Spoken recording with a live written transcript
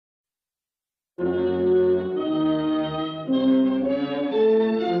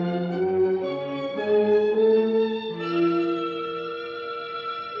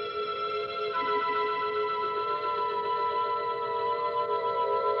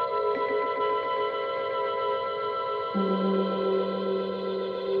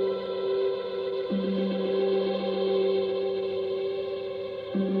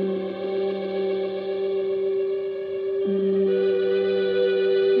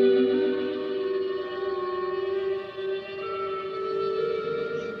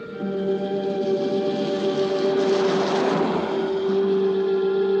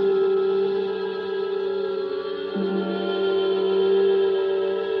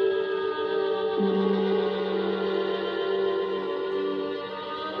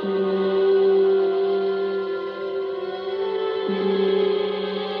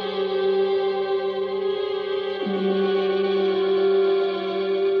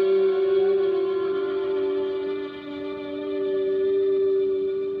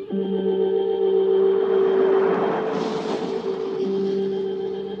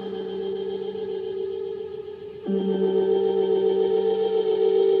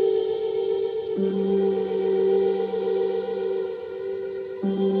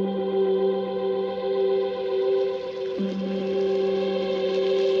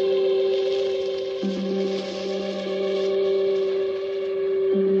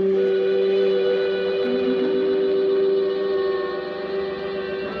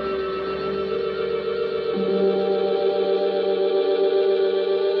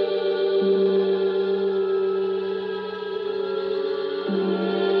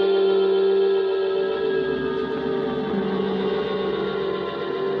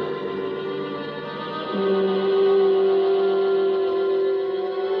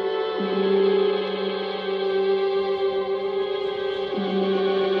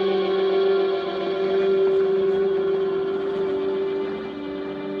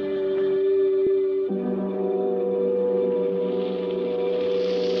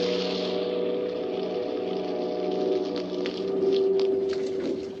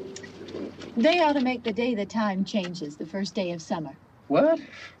They ought to make the day the time changes, the first day of summer. What?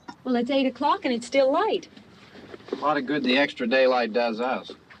 Well, it's 8 o'clock and it's still light. A lot of good the extra daylight does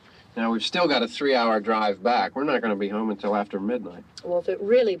us. Now, we've still got a 3-hour drive back. We're not going to be home until after midnight. Well, if it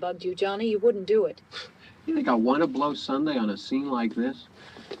really bugged you, Johnny, you wouldn't do it. You think I want to blow Sunday on a scene like this?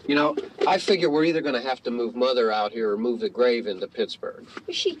 You know, I figure we're either going to have to move Mother out here or move the grave into Pittsburgh.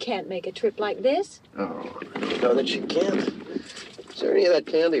 She can't make a trip like this. Oh, you know that she can't. Is there any of that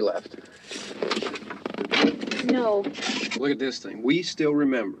candy left? No. Look at this thing. We still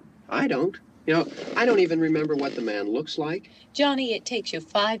remember. I don't. You know, I don't even remember what the man looks like. Johnny, it takes you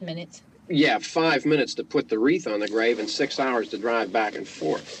 5 minutes. Yeah, 5 minutes to put the wreath on the grave and 6 hours to drive back and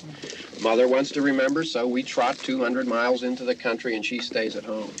forth. Mother wants to remember, so we trot 200 miles into the country and she stays at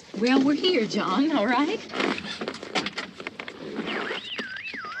home. Well, we're here, John, all right? Test.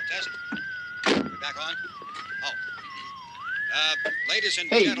 We're back on? Oh. Ladies and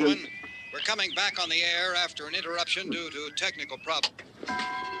gentlemen, we're coming back on the air after an interruption due to technical problems.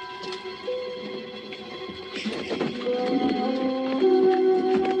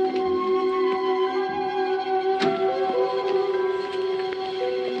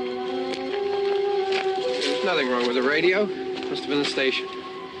 There's nothing wrong with the radio. Must have been the station.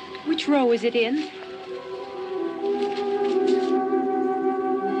 Which row is it in?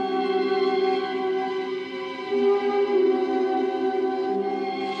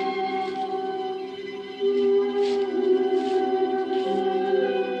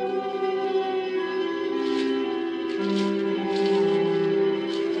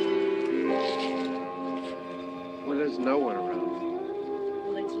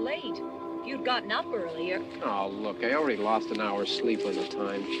 Gotten up earlier. Oh, look, I already lost an hour's sleep when the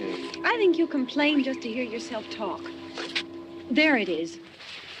time changed. I think you complain just to hear yourself talk. There it is.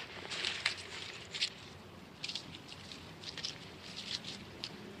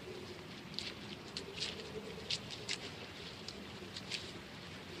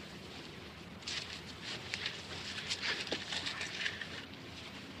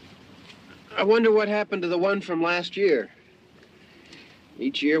 I wonder what happened to the one from last year.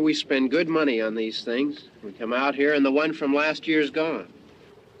 Each year we spend good money on these things. We come out here and the one from last year's gone.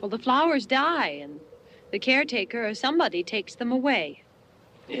 Well, the flowers die and the caretaker or somebody takes them away.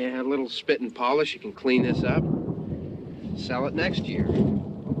 Yeah, a little spit and polish. You can clean this up. Sell it next year.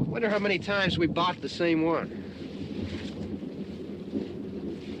 Wonder how many times we bought the same one.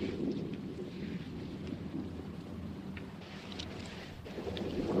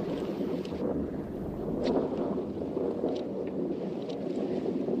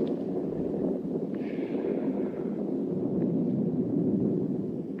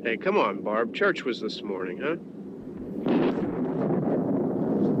 Hey, come on, Barb. Church was this morning, huh?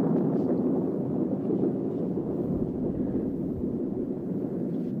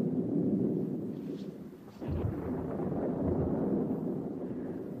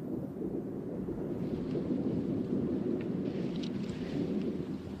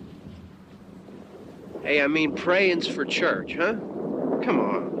 Hey, I mean, praying's for church, huh? Come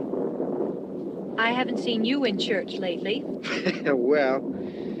on. I haven't seen you in church lately. Well,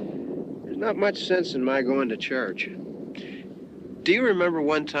 there's not much sense in my going to church. Do you remember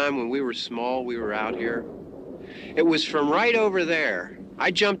one time when we were small, we were out here? It was from right over there. I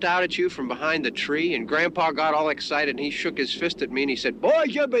jumped out at you from behind the tree, and Grandpa got all excited, and he shook his fist at me, and he said, "Boy,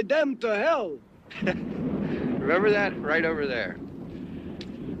 you be damned to hell." Remember that? Right over there.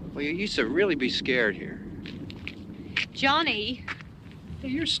 Well, you used to really be scared here. Johnny.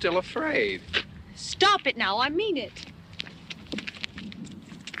 You're still afraid. Stop it now. I mean it.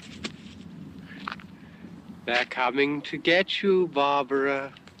 They're coming to get you,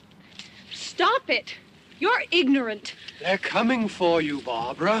 Barbara. Stop it. You're ignorant. They're coming for you,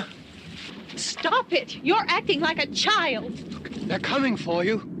 Barbara. Stop it. You're acting like a child. They're coming for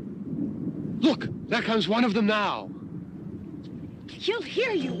you. Look, there comes one of them now. He'll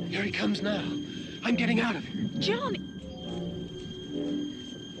hear you. Here he comes now. I'm getting out of here. Johnny.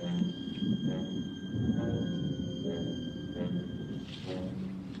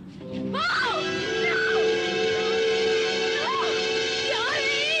 Oh!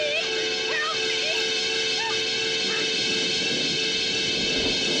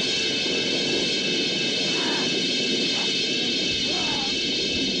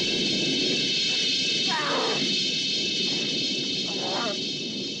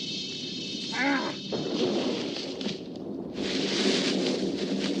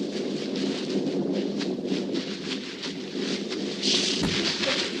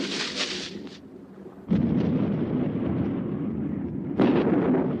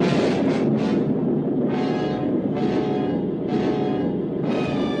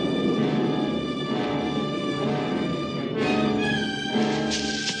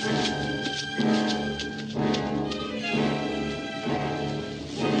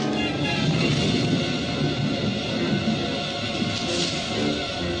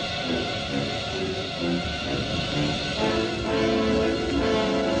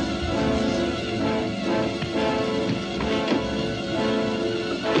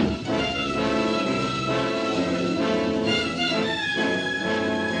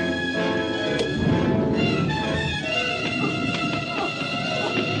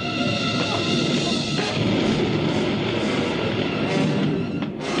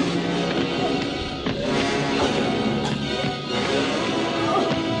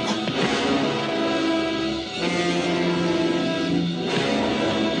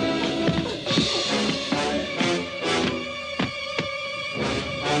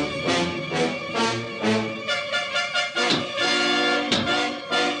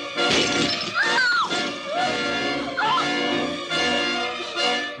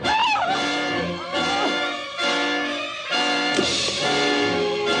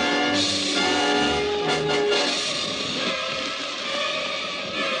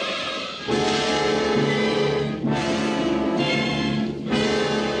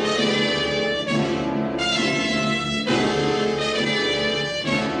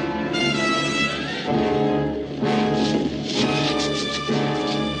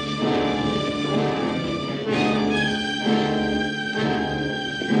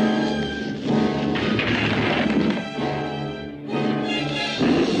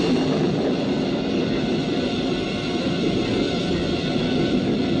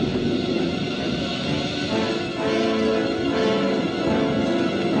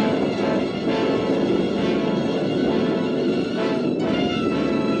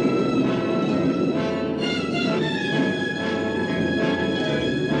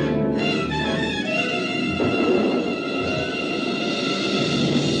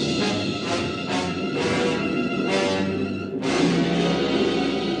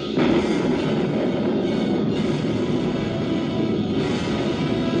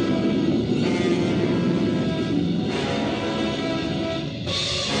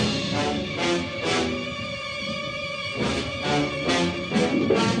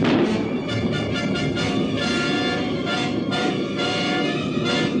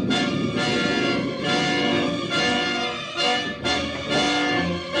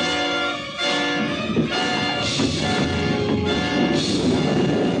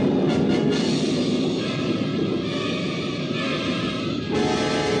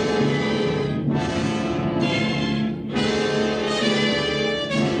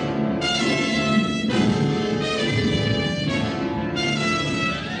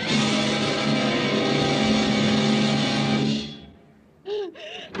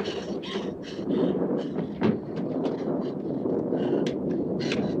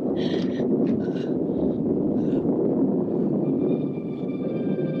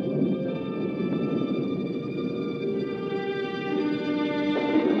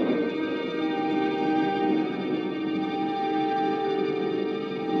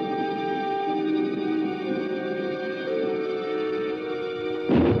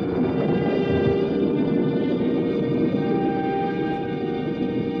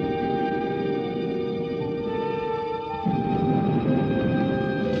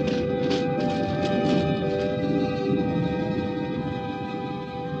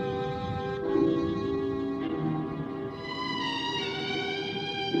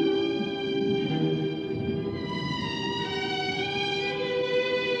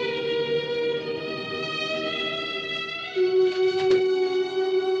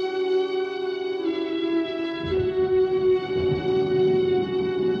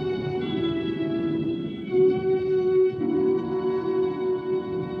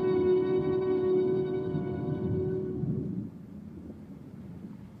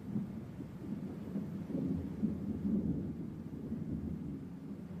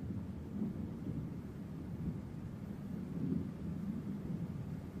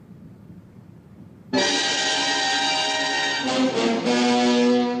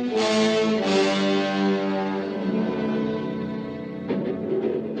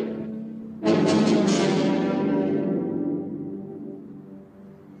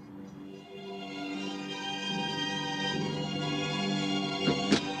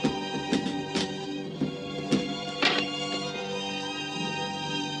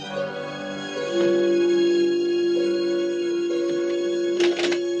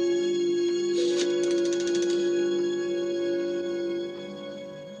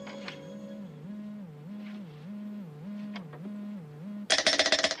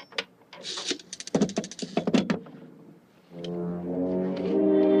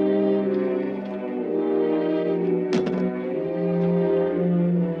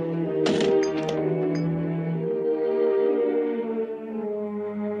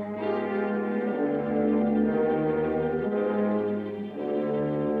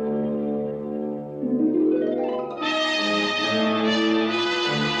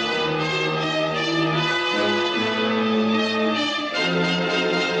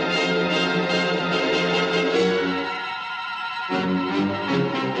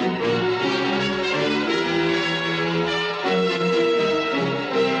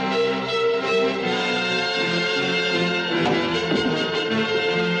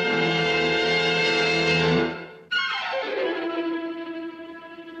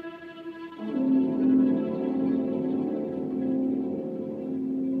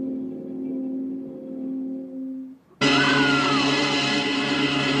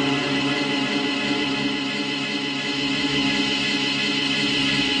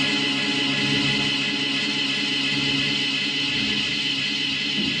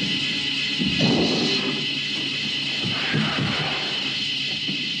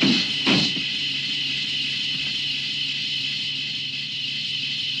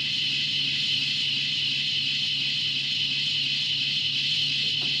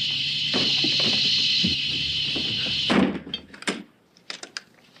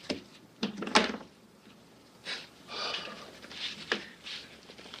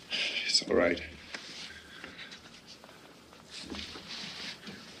 All right.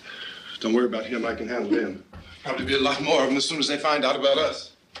 Don't worry about him. I can handle him. Probably be a lot more of them as soon as they find out about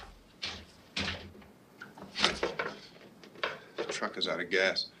us. The truck is out of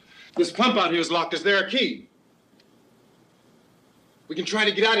gas. This pump out here is locked. Is there a key? We can try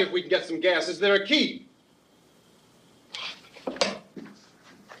to get out here if we can get some gas. Is there a key?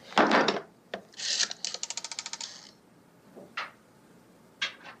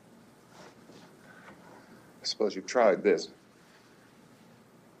 I suppose you've tried this.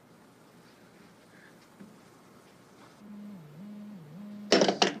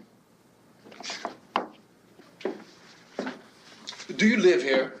 Do you live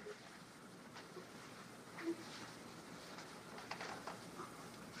here?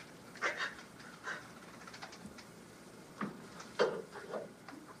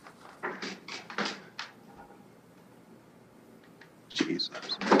 Jesus.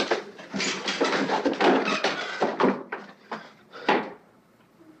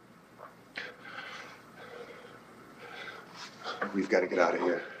 We've got to get out of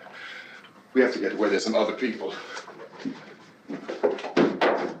here. We have to get to where there's some other people.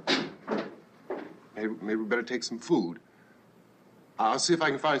 Maybe we better take some food. I'll see if I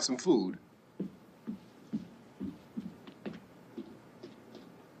can find some food.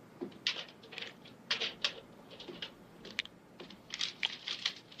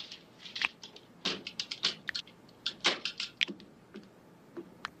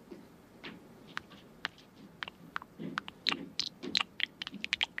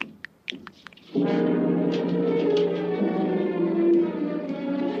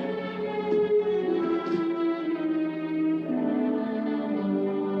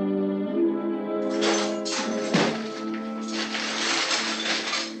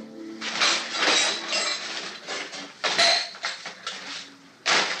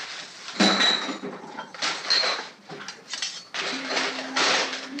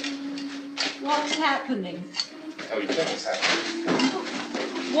 What's happening? What the hell you think is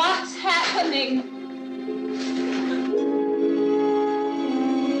happening? What's happening?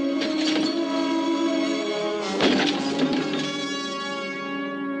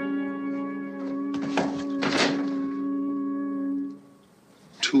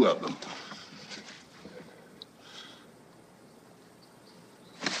 Two of them.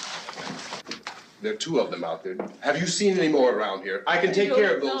 There are two of them out there. Have you seen any more around here? I can take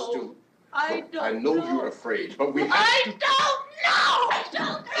care of those two. I don't I know you're afraid, but we have to... I don't know! I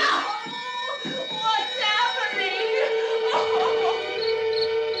don't know! What's happening?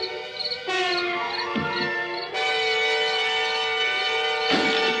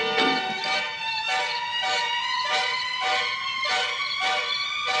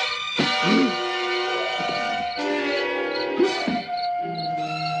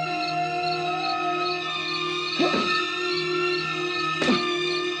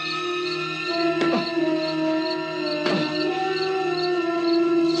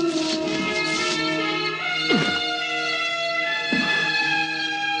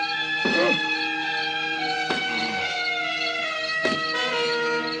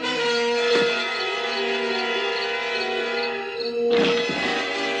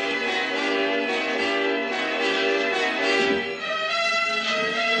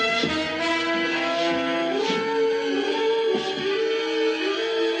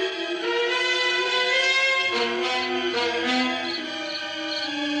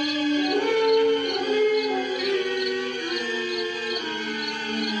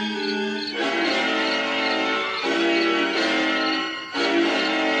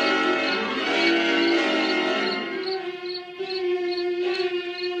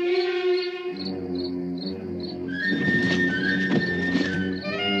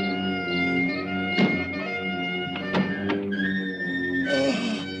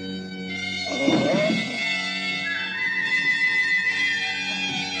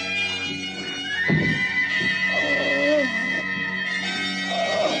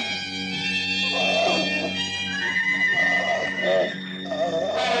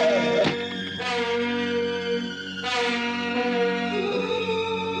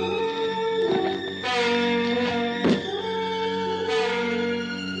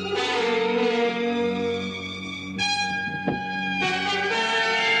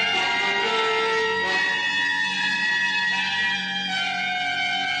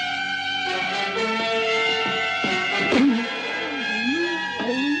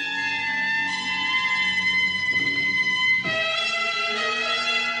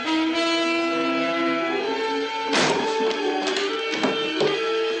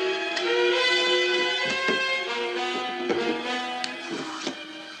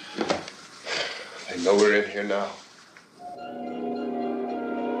 know we're in here now.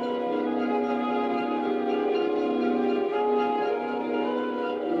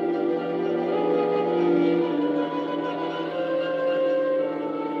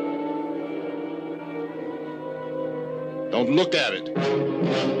 Don't look at it.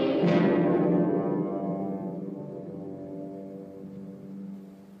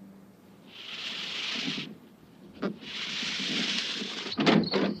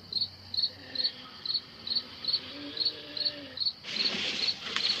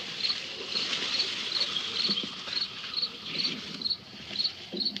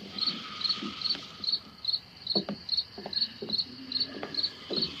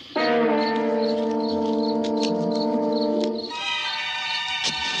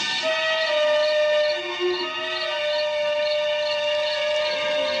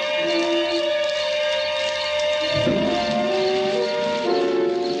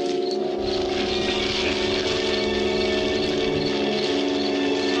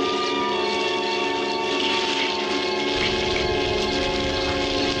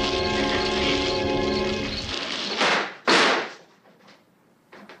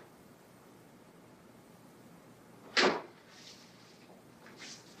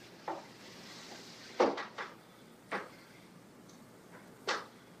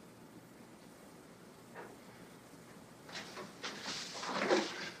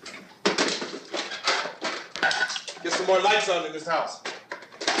 Get some more lights on in this house.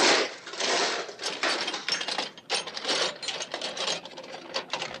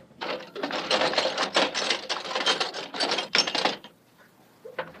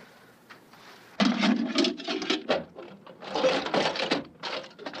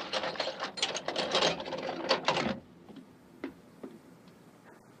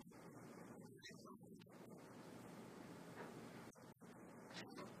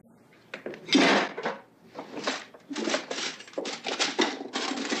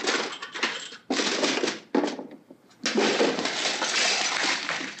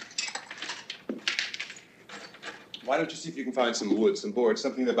 Why don't you see if you can find some wood, some board,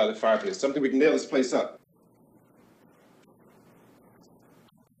 something there by the fireplace, something we can nail this place up.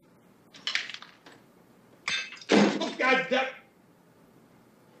 Oh, God damn!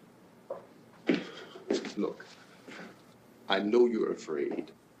 Look, I know you're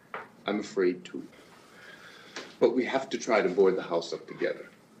afraid. I'm afraid too. But we have to try to board the house up together.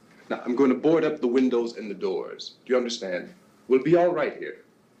 Now, I'm going to board up the windows and the doors. Do you understand? We'll be all right here.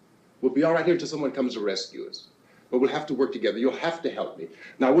 We'll be all right here until someone comes to rescue us. But we'll have to work together. You'll have to help me.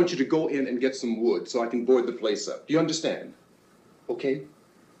 Now, I want you to go in and get some wood so I can board the place up. Do you understand? Okay?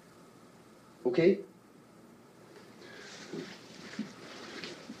 Okay?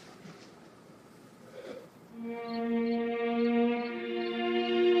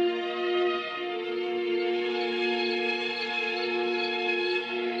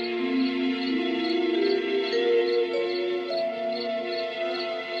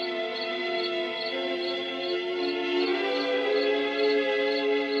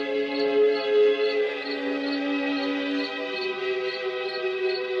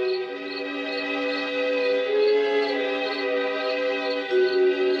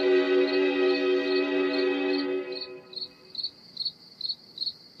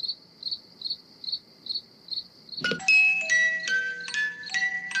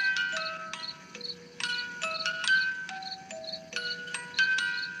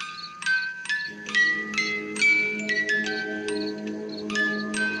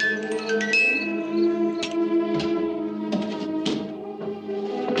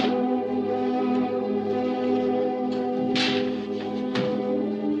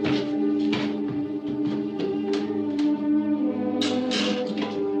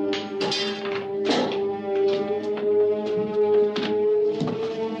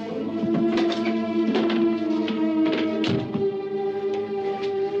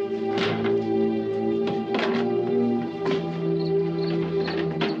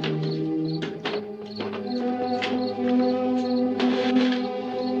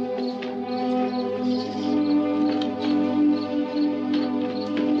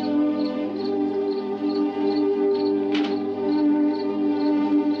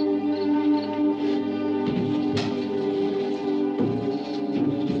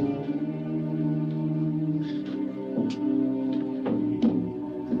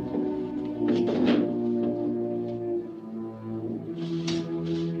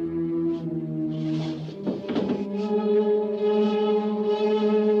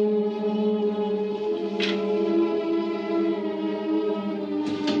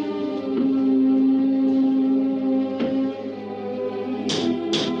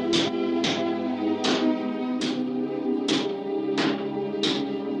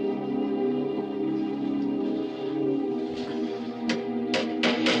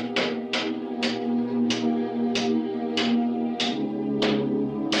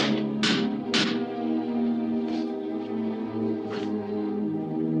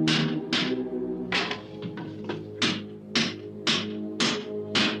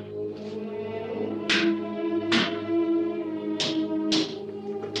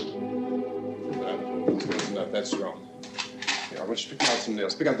 that strong. Yeah, I want you to pick out some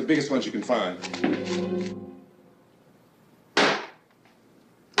nails. Pick out the biggest ones you can find.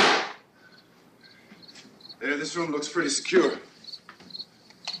 There, this room looks pretty secure.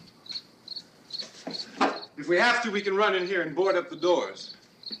 If we have to, we can run in here and board up the doors.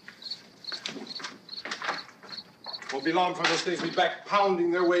 Won't be long for those things to be back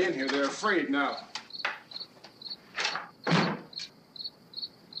pounding their way in here. They're afraid now.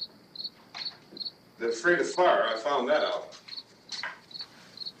 They're afraid of fire. I found that out.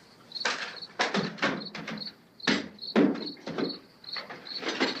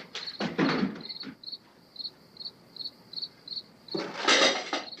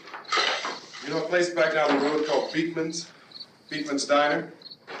 You know a place back down the road called Beekman's? Beekman's Diner?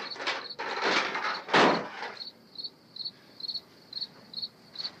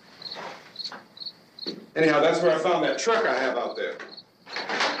 Anyhow, that's where I found that truck I have out there.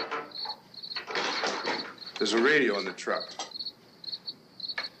 There's a radio in the truck.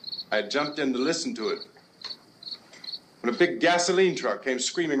 I jumped in to listen to it when a big gasoline truck came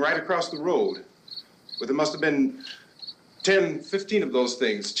screaming right across the road. Well, there must have been 10, 15 of those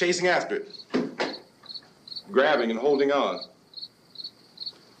things chasing after it, grabbing and holding on.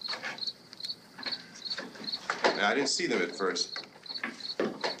 Now, I didn't see them at first.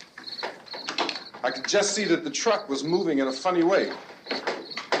 I could just see that the truck was moving in a funny way.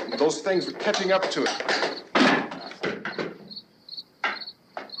 And those things were catching up to it.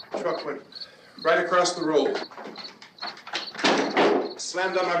 The truck went right across the road.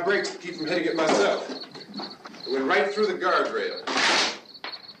 Slammed on my brakes to keep from hitting it myself. It went right through the guardrail.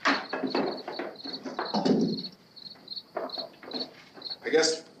 I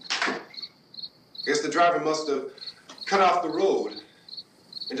guess the driver must have cut off the road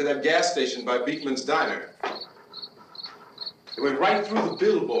into that gas station by Beekman's Diner. It went right through the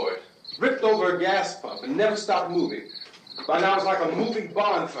billboard, ripped over a gas pump, and never stopped moving. By now, it's like a moving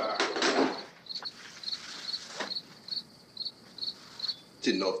bonfire.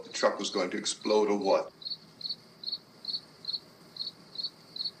 Didn't know if the truck was going to explode or what.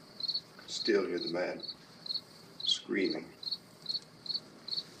 Still hear the man screaming.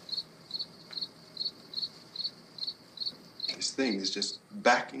 This thing is just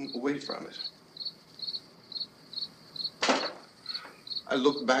backing away from it. I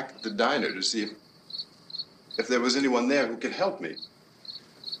looked back at the diner to see if there was anyone there who could help me.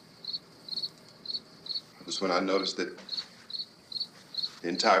 It was when I noticed that the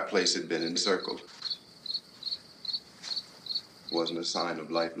entire place had been encircled. There wasn't a sign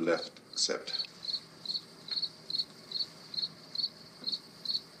of life left except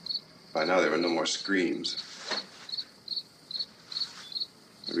by now there were no more screams.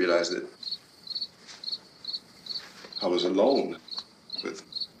 I realized that I was alone with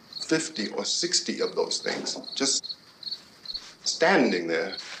 50 or 60 of those things, just standing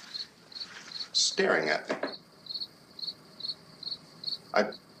there, staring at me.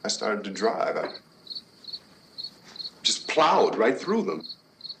 I started to drive. I just plowed right through them.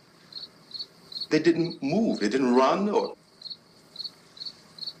 They didn't move. They didn't run or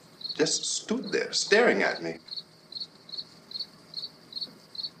just stood there, staring at me.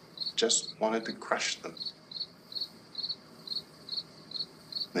 Just wanted to crush them.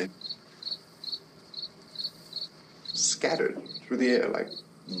 They scattered through the air like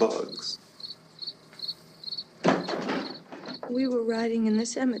bugs. We were riding in the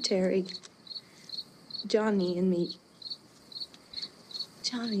cemetery, Johnny and me.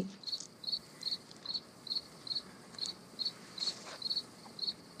 Johnny.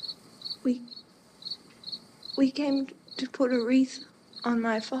 We came to put a wreath on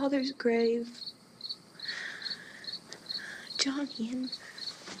my father's grave. Johnny,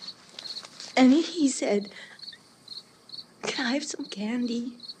 and he said, "Can I have some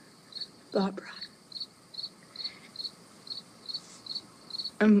candy, Barbara?"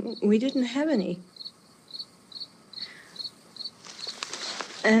 We didn't have any.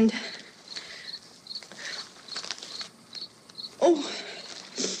 And, oh,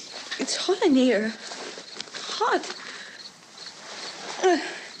 it's hot in here. Hot.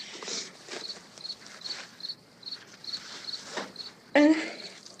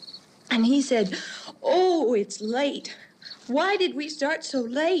 And he said, "Oh, it's late. Why did we start so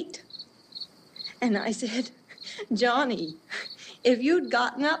late?" And I said, "Johnny, if you'd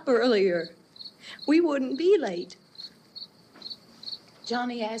gotten up earlier, we wouldn't be late."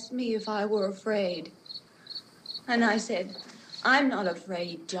 Johnny asked me if I were afraid. And I said, "I'm not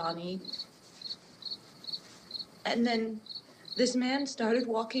afraid, Johnny." And then this man started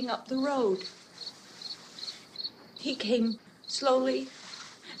walking up the road. He came slowly,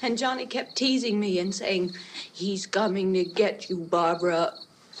 and Johnny kept teasing me and saying, "He's coming to get you, Barbara."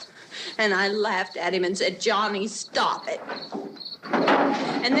 And I laughed at him and said, "Johnny, stop it."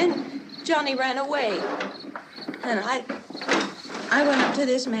 And then Johnny ran away. And I went up to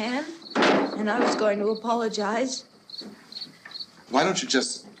this man, and I was going to apologize. Why don't you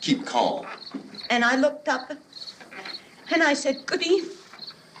just keep calm? And I looked up, and I said, "Good evening."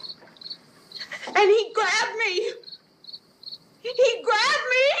 And he grabbed me. He grabbed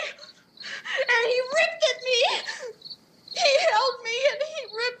me, and he ripped at me. He held me, and he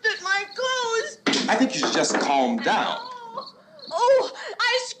ripped at my clothes. I think you should just calm down. Oh,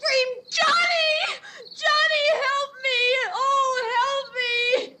 I screamed, "Johnny! Johnny, help me! Oh, help me!"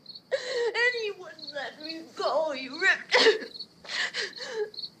 And he wouldn't let me go. He ripped.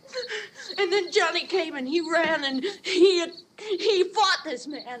 And then Johnny came and he ran and he fought this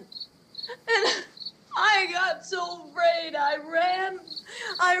man. And I got so afraid. I ran.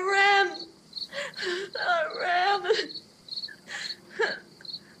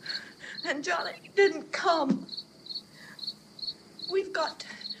 And Johnny didn't come. We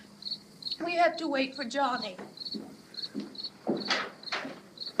have to wait for Johnny.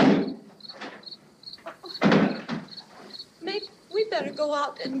 Maybe we better go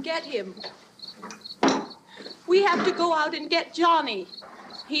out and get him. We have to go out and get Johnny.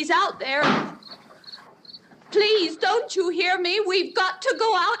 He's out there. Please, don't you hear me? We've got to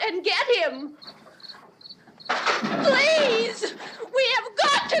go out and get him. Please! We have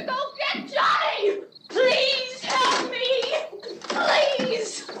got to go get Johnny! Please help me!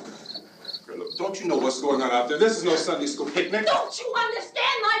 Please! Look, don't you know what's going on out there? This is no Sunday school picnic. Don't you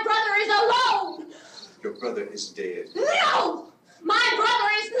understand? My brother is alone! Your brother is dead. No! My brother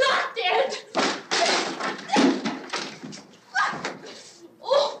is not dead!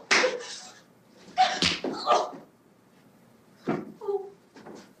 Oh. Oh.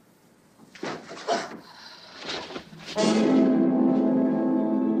 Oh.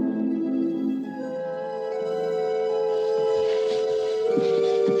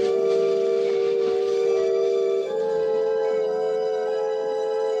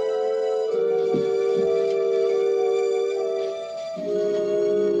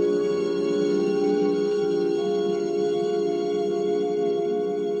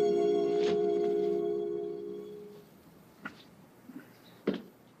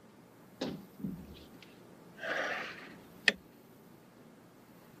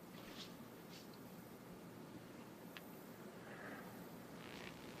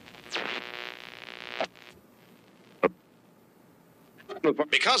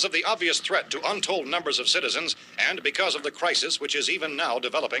 Because of the obvious threat to untold numbers of citizens, and because of the crisis which is even now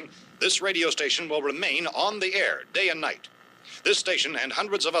developing, this radio station will remain on the air day and night. This station and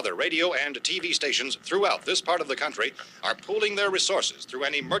hundreds of other radio and TV stations throughout this part of the country are pooling their resources through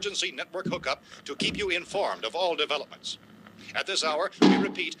an emergency network hookup to keep you informed of all developments. At this hour, we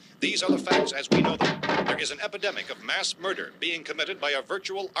repeat, these are the facts as we know them. There is an epidemic of mass murder being committed by a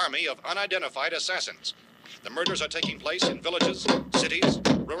virtual army of unidentified assassins. The murders are taking place in villages, cities,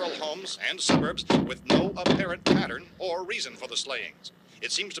 rural homes, and suburbs with no apparent pattern or reason for the slayings.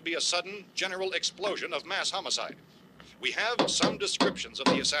 It seems to be a sudden, general explosion of mass homicide. We have some descriptions of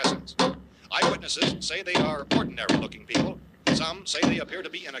the assassins. Eyewitnesses say they are ordinary-looking people. Some say they appear to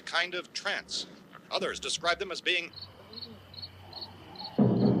be in a kind of trance. Others describe them as being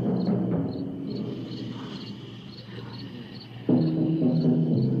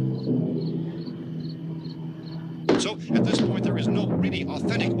So, at this point, there is no really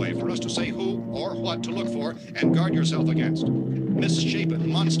authentic way for us to say who or what to look for and guard yourself against. Misshapen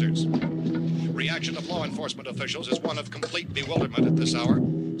monsters. Reaction of law enforcement officials is one of complete bewilderment at this hour.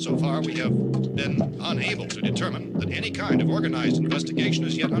 So far, we have been unable to determine that any kind of organized investigation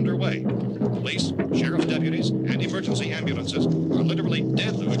is yet underway. Police, sheriff deputies, and emergency ambulances are literally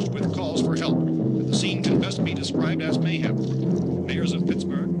deluged with calls for help, and the scene can best be described as mayhem. Mayors of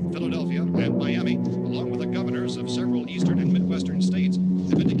Pittsburgh, Philadelphia, and Miami, along with the governors of several eastern and midwestern states,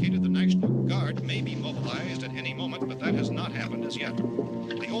 have indicated the National Guard may be mobilized at any moment, but that has not happened as yet.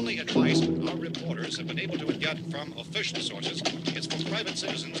 The only advice our reporters have been able to get from official sources is for private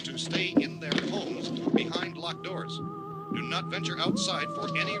citizens to stay in their homes behind locked doors. Do not venture outside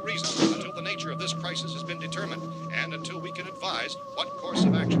for any reason until the nature of this crisis has been determined and until we can advise what course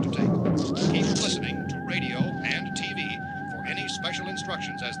of action to take. Keep listening to radio and TV for any special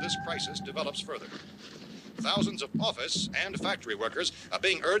instructions as this crisis develops further. Thousands of office and factory workers are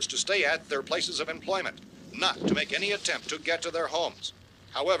being urged to stay at their places of employment, not to make any attempt to get to their homes.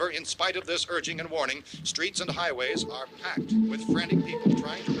 However, in spite of this urging and warning, streets and highways are packed with frantic people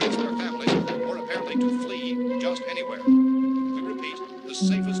trying to reach their families or apparently to flee just anywhere. We repeat, the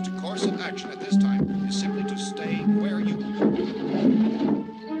safest course of action at this time is simply to stay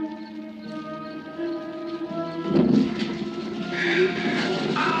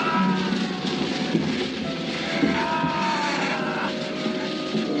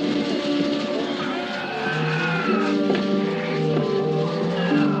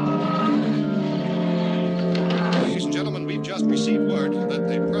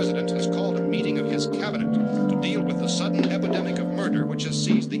murder which has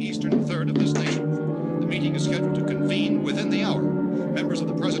seized the eastern third of this nation. The meeting is scheduled to convene within the hour. Members of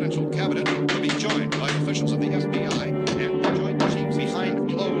the presidential cabinet will be joined by officials of the FBI and joint chiefs behind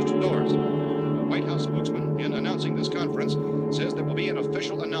closed doors. The White House spokesman, in announcing this conference, says there will be an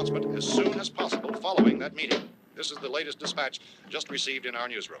official announcement as soon as possible following that meeting. This is the latest dispatch just received in our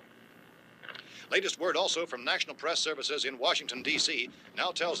newsroom. Latest word also from National Press Services in Washington, D.C.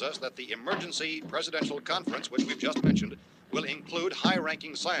 now tells us that the emergency presidential conference, which we've just mentioned, will include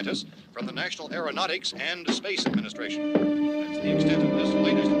high-ranking scientists from the National Aeronautics and Space Administration. That's the extent of this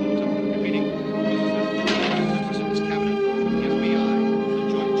latest bulletin. Meeting members of his cabinet, the FBI,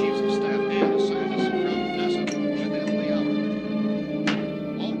 the Joint Chiefs of Staff, and scientists from NASA within the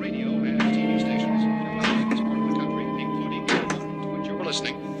hour. All radio and TV stations throughout this part of the country, including to which you are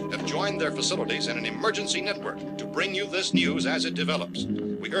listening, have joined their facilities in an emergency network to bring you this news as it develops.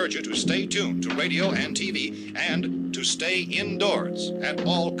 We urge you to stay tuned to radio and TV and to stay indoors at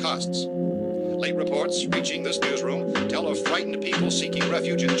all costs. Late reports reaching this newsroom tell of frightened people seeking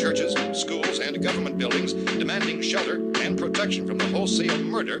refuge in churches, schools, and government buildings, demanding shelter and protection from the wholesale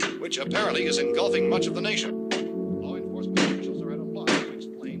murder which apparently is engulfing much of the nation. Law enforcement officials are at a loss to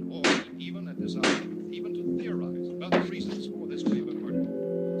explain or, even at this hour, even to theorize about the reasons for this wave of murder.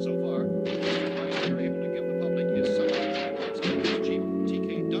 So far, the advice they're able to give the public is something Chief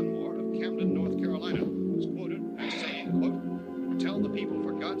T.K. Dunmore of Camden, North Carolina, was quoted as saying, quote, "Tell the people,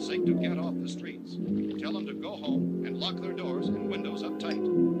 for God's sake, to get off the streets. Tell them to go home and lock their doors and windows up tight.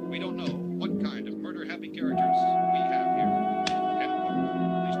 We don't know what kind of murder-happy characters we have here." End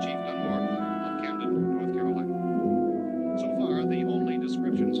quote. This Chief Dunmore of Camden, North Carolina. So far, the only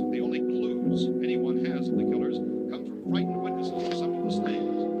descriptions, the only clues anyone has of the killers come from frightened witnesses of some of the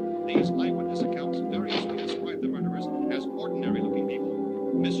slayings. These eyewitness accounts variously describe the murderers as ordinary-looking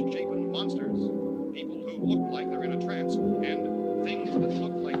people, misshapen monsters, people who look like they're in a trance, and things that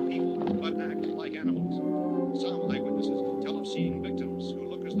look like people but act like animals. Some eyewitnesses tell of seeing victims who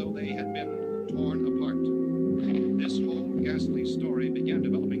look as though they had been torn apart. This whole ghastly story began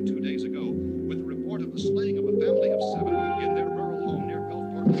developing 2 days ago with the report of the slaying of a family of 7 in their rural home near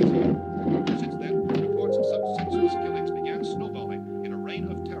Gulfport, Louisiana. Since then, reports of such senseless killings began snowballing in a reign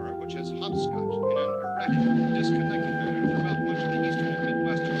of terror which has hopscotched in an erratic, disconnected manner throughout much of the eastern and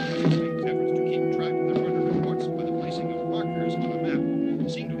midwestern United States. Efforts to keep track of the murder reports by the placing of markers on a map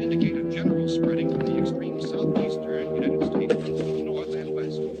seem to indicate a general spreading from the extreme southeastern United States to the north and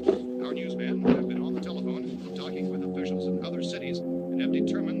west. Our newsmen have been on the telephone talking with officials in other cities and have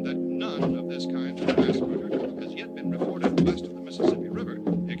determined that none of this kind of mass murder has yet been reported west of the Mississippi River,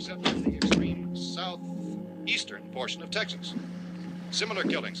 except in the extreme southeastern portion of Texas. Similar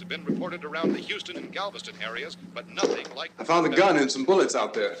killings have been reported around the Houston and Galveston areas, but nothing like... I found a gun and some bullets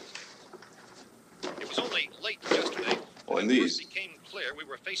out there. It was only late yesterday Oh, that and it these. first became clear we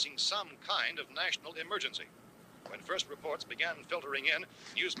were facing some kind of national emergency. When first reports began filtering in,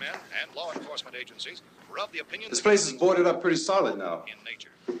 newsmen and law enforcement agencies were of the opinion This that place is things boarded were up pretty solid now. in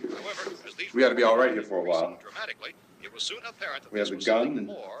nature. However, as these We ought to be all right here for a while. increased dramatically, it was soon apparent that We this have the was gun something and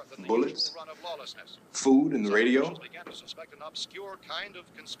more than the bullets, usual run of lawlessness. Food and the Some radio. officials began to suspect an obscure kind of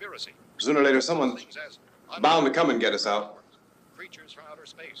conspiracy. Sooner or later, someone's Things as bound to come and get us out. creatures from outer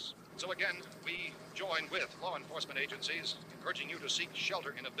space. So again, we join with law enforcement agencies, urging you to seek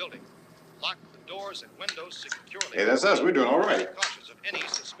shelter in a building. Lock the doors and windows securely. Hey, that's us. We're doing all right. Be cautious of any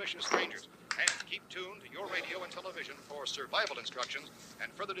suspicious strangers, and keep tuned to your radio and television for survival instructions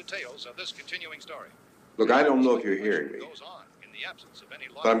and further details of this continuing story. Look, I don't know if you're hearing me, Goes on in the absence of any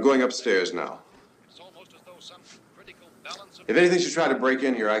law. but I'm going upstairs now. It's almost as though some critical balance of If anything should try to break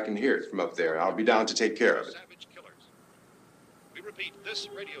in here, I can hear it from up there. I'll be down to take care of it. savage killers. We repeat, this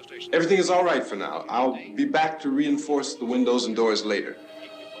radio station. Everything is all right for now. I'll be back to reinforce the windows and doors later.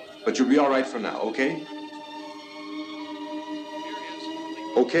 But you'll be all right for now, okay?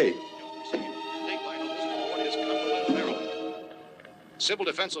 Okay. Civil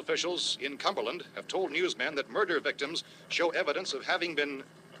defense officials in Cumberland have told newsmen that murder victims show evidence of having been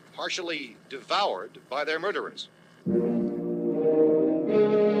partially devoured by their murderers.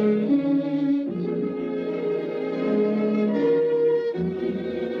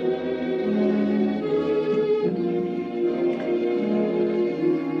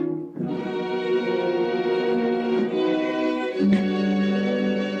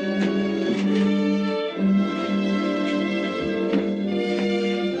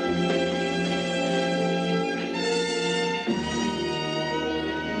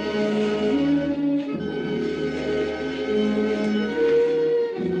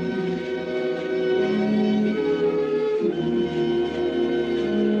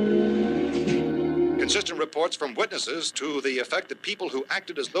 Consistent reports from witnesses to the effect that people who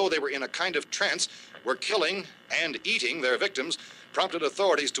acted as though they were in a kind of trance were killing and eating their victims prompted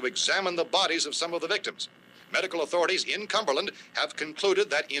authorities to examine the bodies of some of the victims. Medical authorities in Cumberland have concluded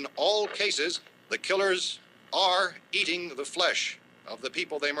that in all cases, the killers are eating the flesh of the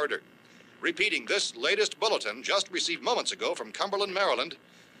people they murdered. Repeating this latest bulletin just received moments ago from Cumberland, Maryland,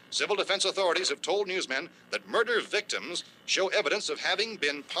 civil defense authorities have told newsmen that murder victims show evidence of having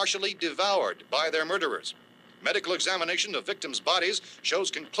been partially devoured by their murderers. Medical examination of victims' bodies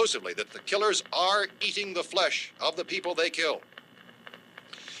shows conclusively that the killers are eating the flesh of the people they kill.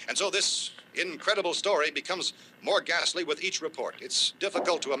 And so this incredible story becomes more ghastly with each report. It's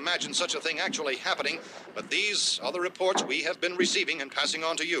difficult to imagine such a thing actually happening, but these are the reports we have been receiving and passing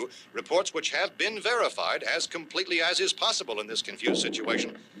on to you, reports which have been verified as completely as is possible in this confused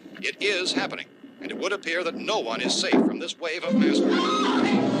situation. It is happening, and it would appear that no one is safe from this wave of mass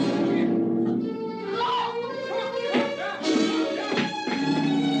murder.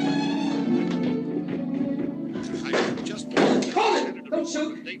 Don't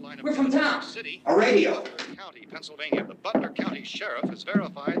shoot. We're from town. A radio. County, Pennsylvania. The Butler County Sheriff has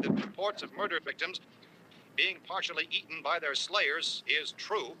verified that reports of murder victims being partially eaten by their slayers is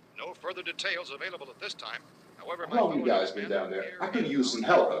true. No further details available at this time. However, how long you guys been down there? I could use some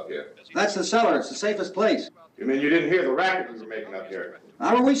help up here. That's the cellar. It's the safest place. You mean you didn't hear the racket we were making up here?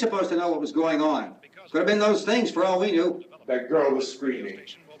 How were we supposed to know what was going on? Could have been those things for all we knew. That girl was screaming.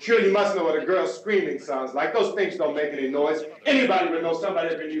 Sure, you must know what a girl screaming sounds like. Those things don't make any noise. Anybody would know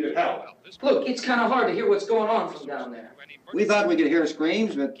somebody ever needed help. Look, it's kind of hard to hear what's going on from down there. We thought we could hear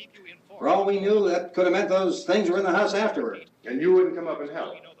screams, but for all we knew, that could have meant those things were in the house afterward. And you wouldn't come up and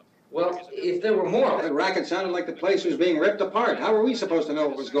help? Well, if there were more... The racket sounded like the place was being ripped apart. How were we supposed to know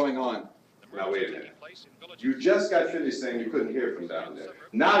what was going on? Now, wait a minute. You just got finished saying you couldn't hear from down there.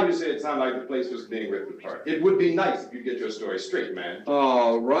 Now you say it sounded like the place was being ripped apart. It would be nice if you get your story straight, man.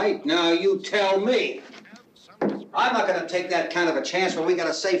 All right, now you tell me. I'm not going to take that kind of a chance when we got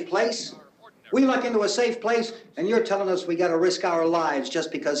a safe place. We luck into a safe place, and you're telling us we got to risk our lives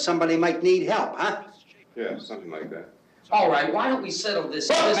just because somebody might need help, huh? Yeah, something like that. All right, why don't we settle this?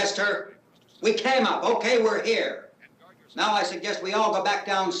 Look, mister, we came up. Okay, we're here. Now I suggest we all go back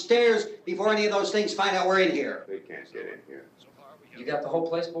downstairs before any of those things find out we're in here. They can't get in here. You got the whole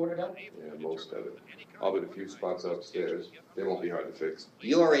place boarded up? Yeah, most of it. All but a few spots upstairs. They won't be hard to fix.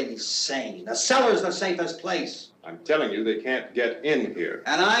 You're insane. The cellar's the safest place. I'm telling you, they can't get in here.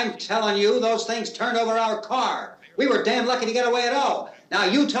 And I'm telling you, those things turned over our car. We were damn lucky to get away at all. Now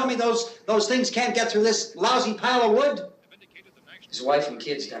you tell me those things can't get through this lousy pile of wood? His wife and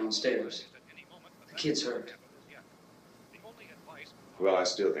kids downstairs. The kid's hurt. Well, I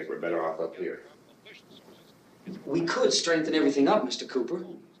still think we're better off up here. We could strengthen everything up, Mr. Cooper.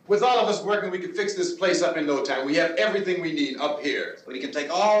 With all of us working, we could fix this place up in no time. We have everything we need up here. We can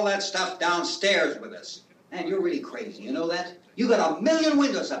take all that stuff downstairs with us. Man, you're really crazy, you know that? You got 1,000,000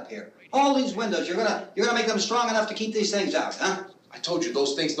 windows up here. All these windows, you're gonna make them strong enough to keep these things out, huh? I told you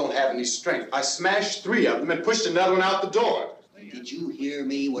those things don't have any strength. I smashed 3 of them and pushed another one out the door. Did you hear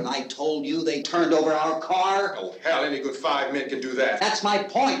me when I told you they turned over our car? Oh, hell, any good 5 men can do that. That's my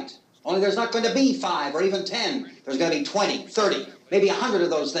point. Only there's not going to be 5 or even 10. There's going to be 20, 30, maybe 100 of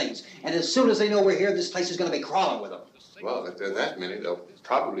those things. And as soon as they know we're here, this place is going to be crawling with them. Well, if there are that many, they'll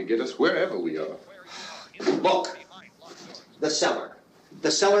probably get us wherever we are. Look, the cellar.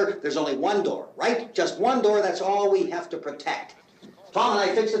 The cellar, there's only one door, right? Just one door, that's all we have to protect. Tom and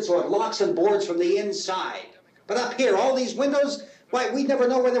I fixed it so it locks and boards from the inside. But up here, all these windows, why, we'd never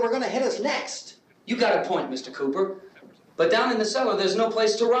know where they were going to hit us next. You got a point, Mr. Cooper. But down in the cellar, there's no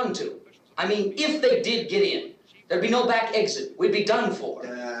place to run to. I mean, if they did get in, there'd be no back exit. We'd be done for.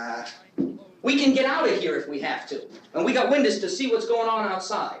 We can get out of here if we have to. And we got windows to see what's going on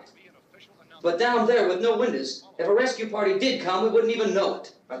outside. But down there with no windows, if a rescue party did come, we wouldn't even know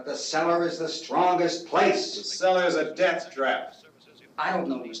it. But the cellar is the strongest place. The cellar is a death trap. I don't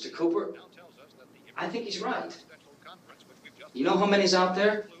know, Mr. Cooper. I think he's right. You know how many's out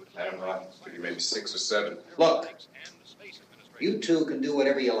there? I don't know. Maybe 6 or 7. Look, you two can do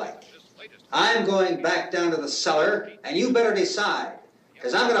whatever you like. I'm going back down to the cellar, and you better decide.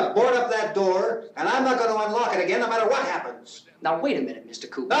 Because I'm going to board up that door, and I'm not going to unlock it again no matter what happens. Now, wait a minute, Mr.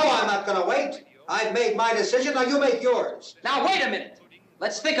 Cooper. No, I'm not going to wait. I've made my decision, now you make yours. Now, wait a minute.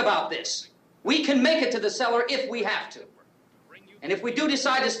 Let's think about this. We can make it to the cellar if we have to. And if we do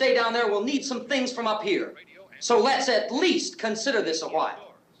decide to stay down there, we'll need some things from up here. So let's at least consider this a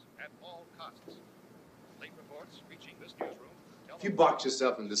while. If you box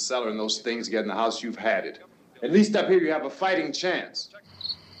yourself in the cellar and those things get in the house, you've had it. At least up here you have a fighting chance.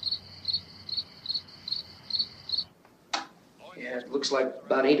 Yeah, it looks like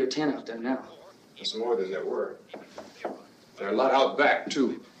about 8 or 10 out there now. That's more than there were. There are a lot out back,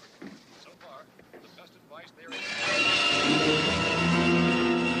 too. So far, the best advice there is.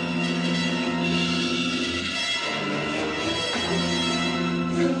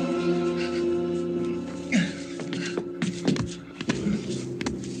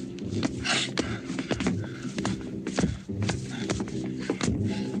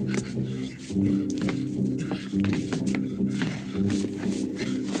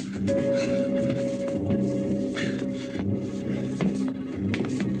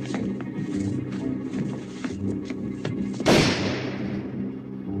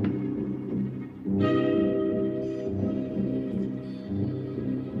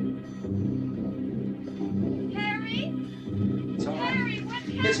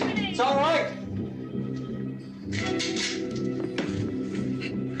 It's all right.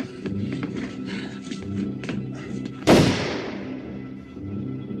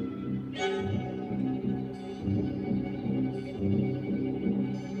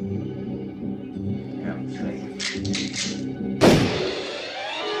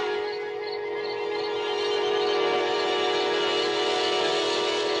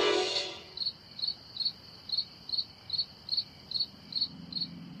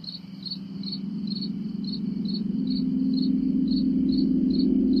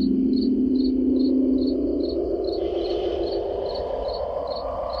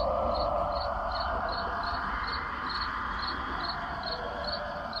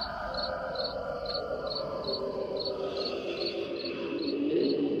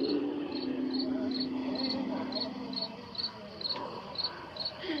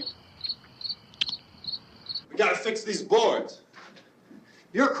 We gotta fix these boards.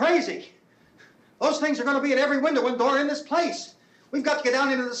 You're crazy. Those things are going to be at every window and door in this place. We've got to get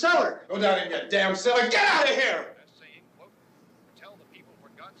down into the cellar. Go down in your damn cellar. Get out of here!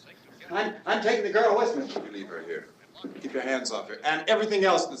 I'm taking the girl with me. You leave her here. Keep your hands off her. And everything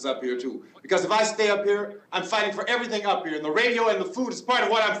else that's up here, too. Because if I stay up here, I'm fighting for everything up here. And the radio and the food is part of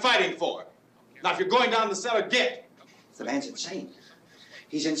what I'm fighting for. Now, if you're going down the cellar, get. The man's insane.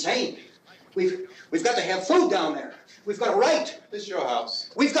 He's insane. We've got to have food down there. We've got a right. This is your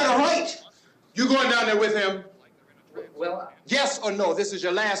house. We've got a right. You going down there with him? Well, Yes or no? This is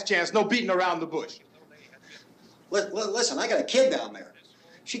your last chance. No beating around the bush. Listen, I got a kid down there.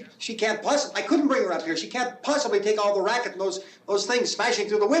 She can't possibly. I couldn't bring her up here. She can't possibly take all the racket and those things smashing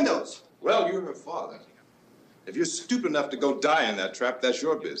through the windows. Well, you're her father. If you're stupid enough to go die in that trap, that's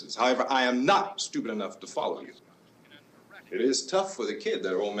your business. However, I am not stupid enough to follow you. It is tough for the kid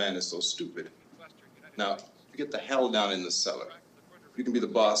that old man is so stupid. Now, you get the hell down in the cellar. You can be the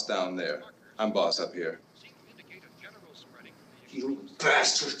boss down there. I'm boss up here. You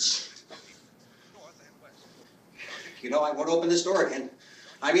bastards. You know, I won't open this door again.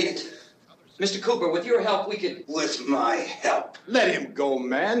 I mean it. Mr. Cooper, with your help, we could... With my help. Let him go,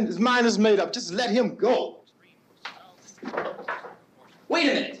 man. His mind is made up. Just let him go. Wait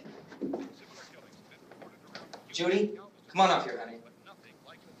a minute. Judy, come on up here, honey.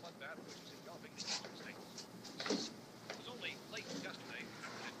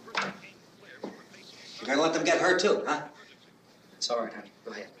 You're gonna let them get hurt too, huh? It's all right, honey.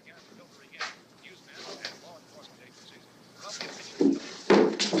 Go ahead.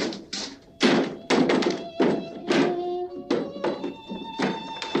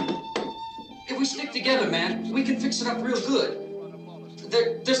 If we stick together, man, we can fix it up real good.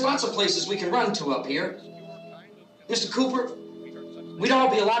 There's lots of places we can run to up here. Mr. Cooper, we'd all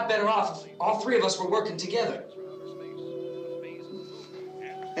be a lot better off if all three of us were working together.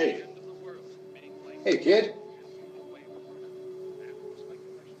 Hey. Hey, kid.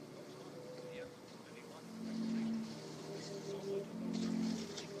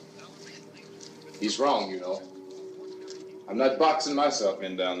 He's wrong, you know. I'm not boxing myself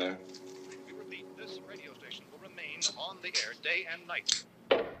in down there. We repeat, this radio station will remain on the air day and night.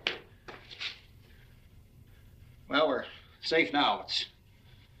 Well, we're safe now. It's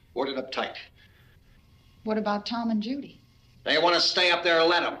boarded up tight. What about Tom and Judy? They want to stay up there,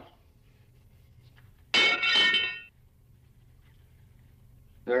 let them.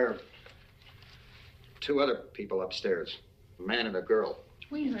 There are two other people upstairs, a man and a girl.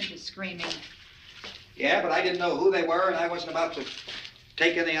 We heard you screaming. Yeah, but I didn't know who they were, and I wasn't about to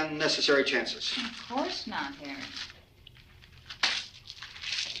take any unnecessary chances. Of course not, Harry.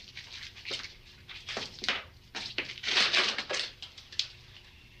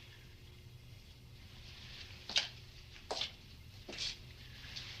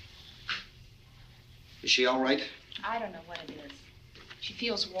 Is she all right? I don't know what it is. She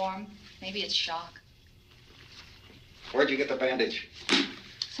feels warm. Maybe it's shock. Where'd you get the bandage?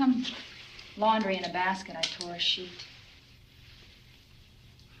 Some laundry in a basket. I tore a sheet.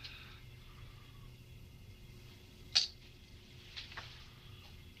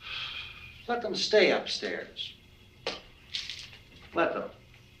 Let them stay upstairs. Let them.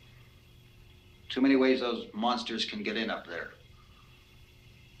 Too many ways those monsters can get in up there.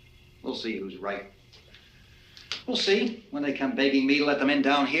 We'll see who's right. We'll see when they come begging me to let them in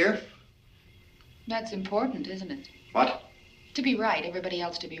down here. That's important, isn't it? What? To be right, everybody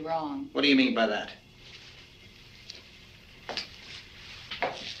else to be wrong. What do you mean by that?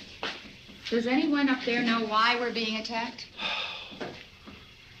 Does anyone up there know why we're being attacked?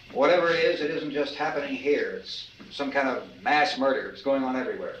 Whatever it isn't just happening here. It's some kind of mass murder. It's going on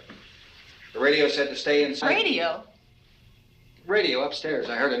everywhere. The radio said to stay inside. Radio? Radio upstairs.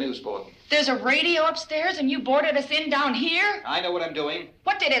 I heard a news bulletin. There's a radio upstairs and you boarded us in down here? I know what I'm doing.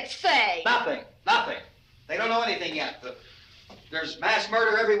 What did it say? Nothing. Nothing. They don't know anything yet. There's mass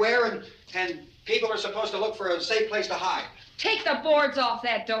murder everywhere, and people are supposed to look for a safe place to hide. Take the boards off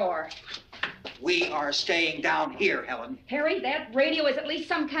that door. We are staying down here, Helen. Harry, that radio is at least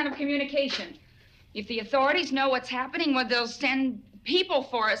some kind of communication. If the authorities know what's happening, well, they'll send people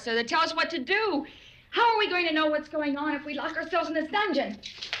for us so they'll tell us what to do. How are we going to know what's going on if we lock ourselves in this dungeon?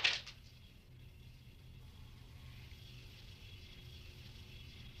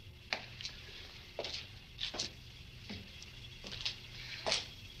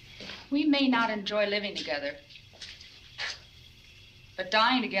 We may not enjoy living together, but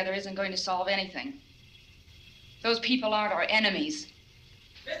dying together isn't going to solve anything. Those people aren't our enemies.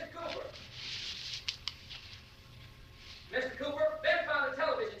 Mr. Cooper! Mr. Cooper, Ben found a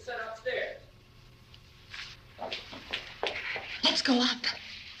television set upstairs. Let's go up.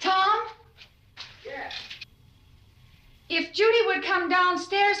 Tom? Yeah. If Judy would come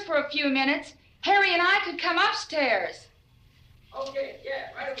downstairs for a few minutes, Harry and I could come upstairs. Okay,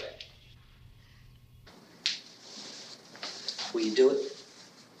 yeah, right away. Will you do it?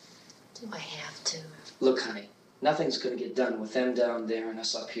 Do I have to? Look, honey, nothing's gonna get done with them down there and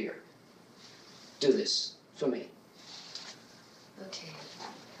us up here. Do this for me. Okay.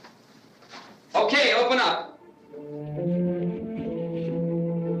 Okay, open up.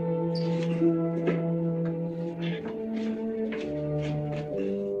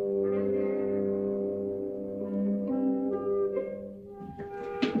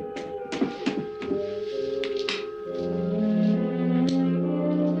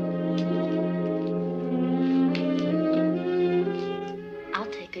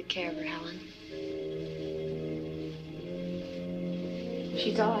 Good care of her, Helen.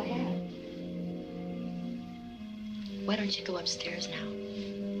 She's all I have. Why don't you go upstairs now?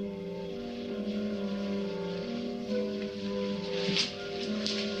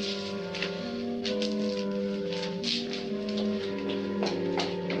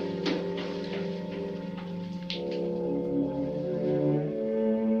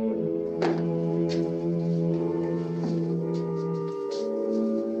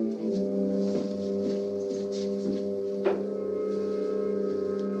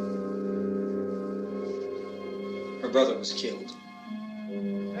 Brother was killed.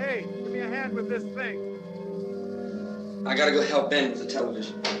 Hey, give me a hand with this thing. I gotta go help Ben with the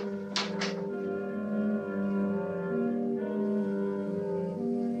television.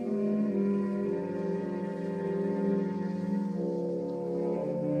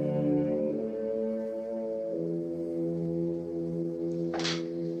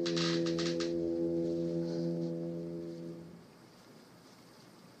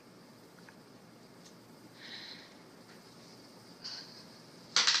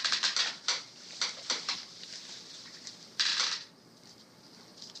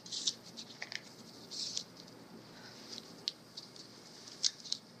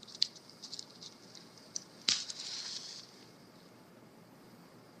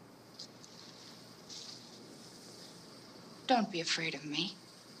 Don't be afraid of me.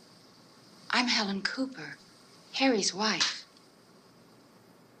 I'm Helen Cooper, Harry's wife.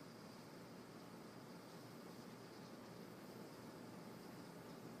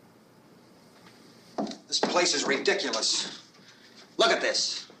 This place is ridiculous. Look at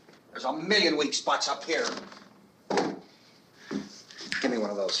this. There's a million weak spots up here. Give me one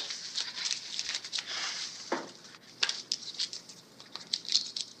of those.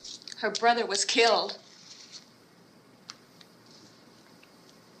 Her brother was killed.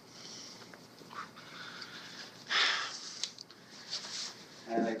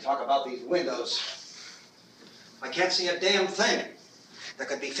 And they talk about these windows. I can't see a damn thing. There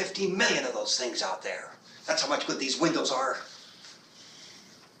could be 15 million of those things out there. That's how much good these windows are.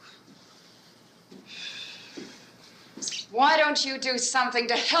 Why don't you do something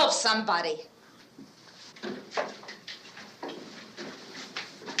to help somebody?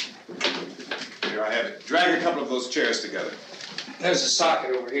 Here I have it. Drag a couple of those chairs together. There's a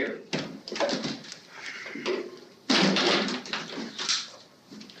socket over here.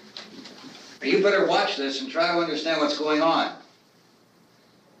 You better watch this and try to understand what's going on.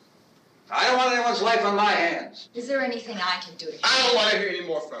 I don't want anyone's life on my hands. Is there anything I can do to help? I don't want to hear any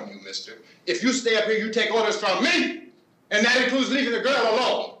more from you, mister. If you stay up here, you take orders from me. And that includes leaving the girl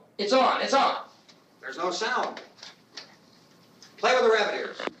alone. It's on, it's on. There's no sound. Play with the rabbit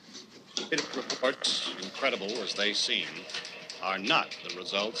ears. Reports, incredible as they seem, are not the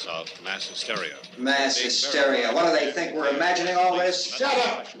results of mass hysteria. Mass hysteria. What do they think? We're imagining all this? Shut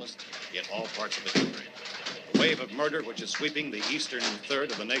up! In all parts of the country. The wave of murder which is sweeping the eastern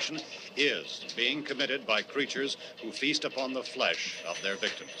third of the nation is being committed by creatures who feast upon the flesh of their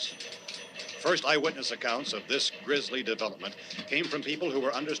victims. First eyewitness accounts of this grisly development came from people who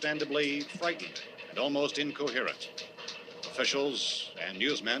were understandably frightened and almost incoherent. Officials and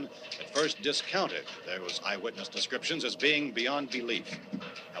newsmen at first discounted those eyewitness descriptions as being beyond belief.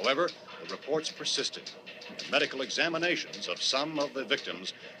 However, the reports persisted. And medical examinations of some of the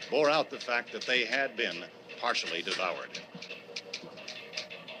victims bore out the fact that they had been partially devoured.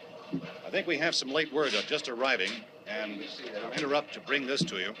 I think we have some late word just arriving, and I'll interrupt to bring this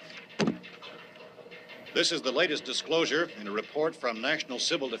to you. This is the latest disclosure in a report from National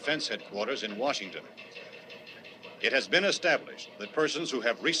Civil Defense Headquarters in Washington. It has been established that persons who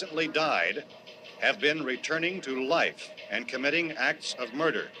have recently died have been returning to life and committing acts of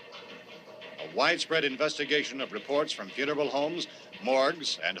murder. A widespread investigation of reports from funeral homes,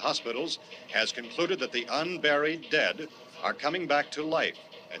 morgues, and hospitals has concluded that the unburied dead are coming back to life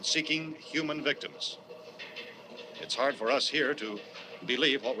and seeking human victims. It's hard for us here to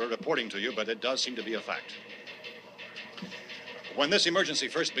believe what we're reporting to you, but it does seem to be a fact. When this emergency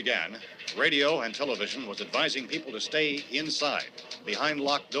first began, radio and television was advising people to stay inside, behind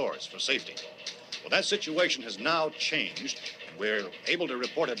locked doors for safety. Well, that situation has now changed, and we're able to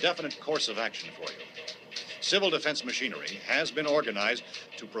report a definite course of action for you. Civil defense machinery has been organized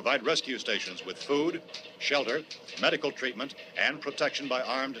to provide rescue stations with food, shelter, medical treatment, and protection by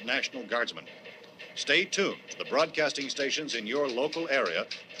armed National Guardsmen. Stay tuned to the broadcasting stations in your local area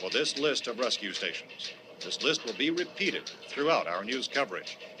for this list of rescue stations. This list will be repeated throughout our news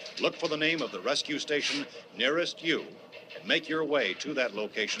coverage. Look for the name of the rescue station nearest you and make your way to that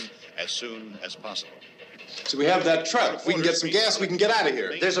location as soon as possible. So we have that truck. If we can get some gas, we can get out of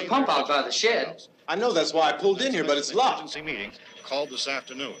here. There's a pump out by the shed. I know, that's why I pulled in here, but it's locked. Emergency meeting called this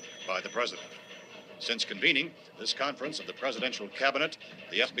afternoon by the president. Since convening this conference of the presidential cabinet,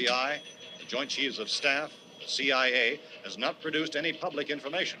 the FBI, the Joint Chiefs of Staff, the CIA has not produced any public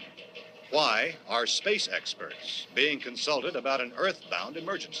information. Why are space experts being consulted about an earthbound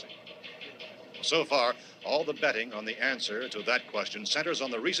emergency? So far, all the betting on the answer to that question centers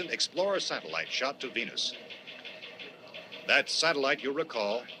on the recent Explorer satellite shot to Venus. That satellite, you'll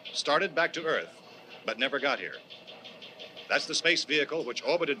recall, started back to Earth, but never got here. That's the space vehicle which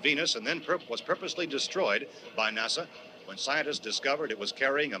orbited Venus and then was purposely destroyed by NASA when scientists discovered it was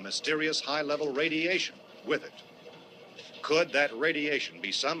carrying a mysterious high-level radiation with it. Could that radiation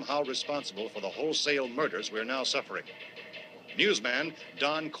be somehow responsible for the wholesale murders we're now suffering? Newsman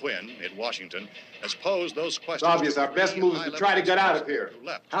Don Quinn in Washington has posed those questions. It's obvious our best move is to try to get out of here.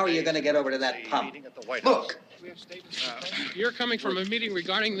 How are you going to get over to that pump? Look! You're coming from a meeting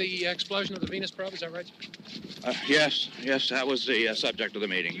regarding the explosion of the Venus probe, is that right? Yes, that was the subject of the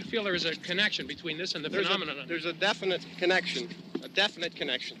meeting. You feel there is a connection between this and the phenomenon? There's a definite connection.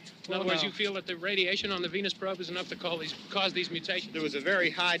 In other words, you feel that the radiation on the Venus probe is enough to cause these mutations? There was a very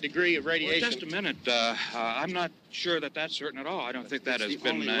high degree of radiation. Well, just a minute. I'm not sure that that's certain at all. I don't think that has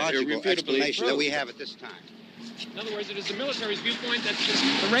been logical explanation that we have at this time. In other words, it is the military's viewpoint that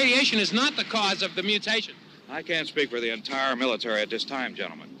the radiation is not the cause of the mutation. I can't speak for the entire military at this time,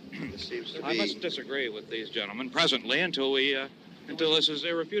 gentlemen. This seems to be... I must disagree with these gentlemen presently until this is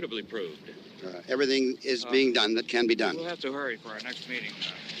irrefutably proved. Everything is being done that can be done. We'll have to hurry for our next meeting.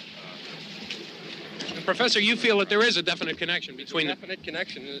 Professor, you feel that there is a definite connection between them? Definite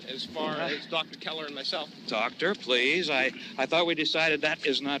connection as far as Dr. Keller and myself. Doctor, please. I thought we decided that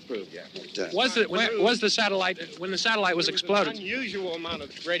is not proved yet. Was the satellite, when the satellite was exploded? An unusual amount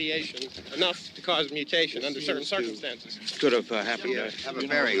of radiation, enough to cause mutation under certain circumstances. Could have happened. Have a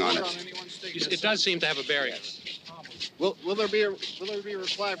bearing on it. It does seem to have a bearing. Will there be a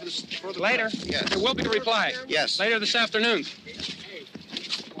reply for this further? Later? Yes. There will be a reply. Yes. Later this afternoon.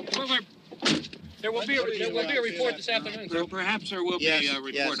 There will be a report this afternoon. Well, perhaps there will be a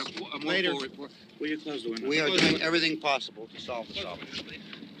report, yes. a more Later. full report. Will you close the window? We are doing everything possible to solve the problem.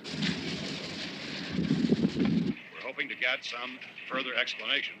 We're hoping to get some further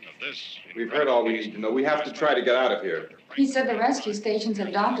explanation of this. We've heard all we need to know. We have to try to get out of here. He said the rescue stations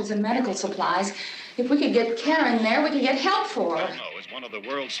have doctors and medical supplies. If we could get care in there, we could get help for her. Romero is one of the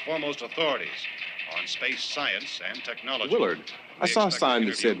world's foremost authorities on space science and technology. Willard. I saw a sign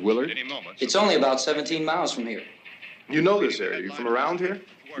that said Willard. It's only about 17 miles from here. You know this area. You from around here?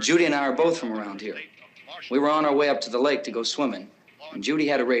 Judy and I are both from around here. We were on our way up to the lake to go swimming. And Judy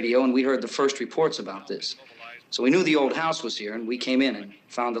had a radio, and we heard the first reports about this. So we knew the old house was here, and we came in and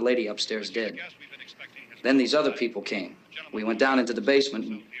found the lady upstairs dead. Then these other people came. We went down into the basement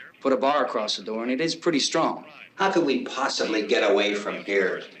and put a bar across the door, and it is pretty strong. How could we possibly get away from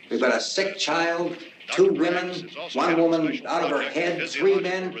here? We've got a sick child, 2 women, 1 woman out of her head, 3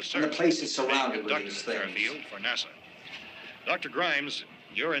 men, and the place is surrounded with these things. For NASA. Dr. Grimes,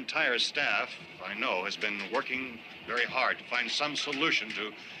 your entire staff, I know, has been working very hard to find some solution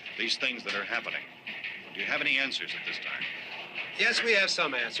to these things that are happening. Do you have any answers at this time? Yes, we have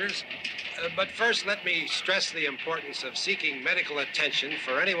some answers. But first, let me stress the importance of seeking medical attention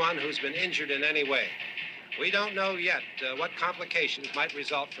for anyone who's been injured in any way. We don't know yet what complications might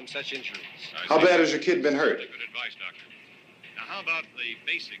result from such injuries. How bad has your kid been hurt? Good advice, Doctor. Now, how about the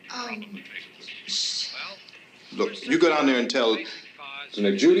basic problem of the patient? Well, Look, you go down there and tell... Is her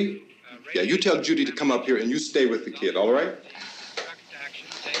name Judy? Yeah, you tell Judy to come up here and you stay with the kid, all right? Action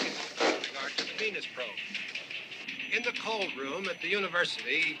taken with regard to the Venus probe. In the cold room at the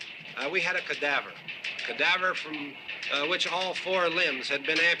university, we had a cadaver from which all 4 limbs had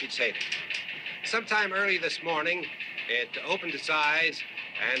been amputated. Sometime early this morning, it opened its eyes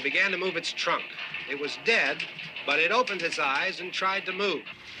and began to move its trunk. It was dead, but it opened its eyes and tried to move.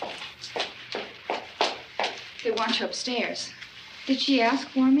 They want you upstairs. Did she ask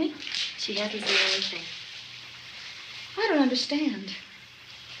for me? She hasn't said anything. I don't understand.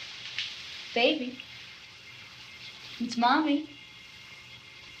 Baby. It's Mommy.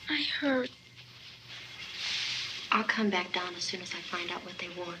 I heard. I'll come back down as soon as I find out what they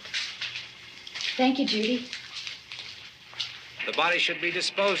want. Thank you, Judy. The body should be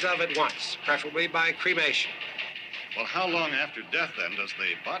disposed of at once, preferably by cremation. Well, how long after death, then, does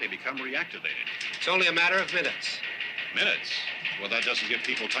the body become reactivated? It's only a matter of minutes. Minutes? Well, that doesn't give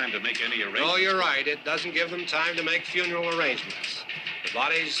people time to make any arrangements. Oh, you're right. It doesn't give them time to make funeral arrangements. The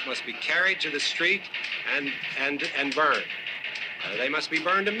bodies must be carried to the street and burned. They must be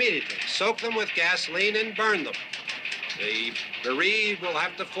burned immediately. Soak them with gasoline and burn them. The bereaved will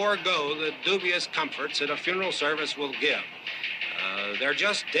have to forego the dubious comforts that a funeral service will give. They're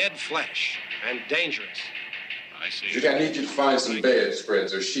just dead flesh and dangerous. I see. Judy, I need you to find some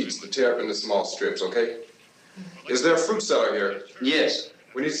bedspreads or sheets to tear up into small strips, okay? Is there a fruit cellar here? Yes.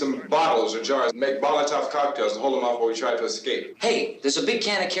 We need some bottles or jars. Make Molotov cocktails and hold them off while we try to escape. Hey, there's a big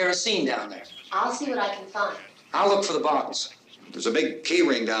can of kerosene down there. I'll see what I can find. I'll look for the bottles. There's a big key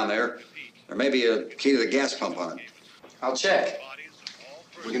ring down there. There may be a key to the gas pump on it. I'll check.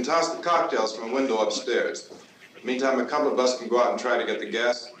 We can toss the cocktails from a window upstairs. Meantime, a couple of us can go out and try to get the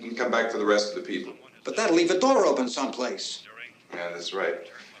gas and come back for the rest of the people. But that'll leave a door open someplace. Yeah, that's right.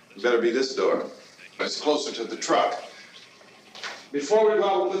 It better be this door. It's closer to the truck. Before we go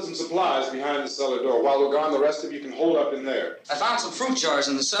out, we'll put some supplies behind the cellar door. While we're gone, the rest of you can hold up in there. I found some fruit jars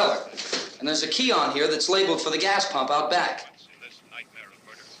in the cellar. And there's a key on here that's labeled for the gas pump out back.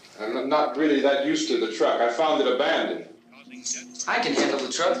 I'm not really that used to the truck. I found it abandoned. I can handle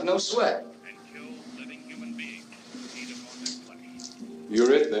the truck, no sweat.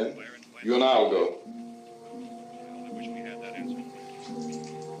 You're it, then. You and I'll go.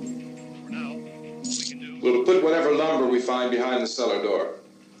 We'll put whatever lumber we find behind the cellar door.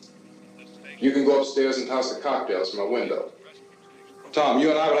 You can go upstairs and toss the cocktails from a window. Tom, you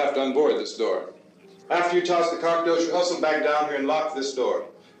and I will have to unboard this door. After you toss the cocktails, you hustle back down here and lock this door.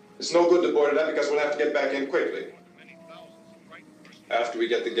 It's no good to board it up because we'll have to get back in quickly. After we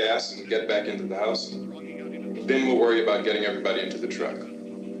get the gas and get back into the house, then we'll worry about getting everybody into the truck.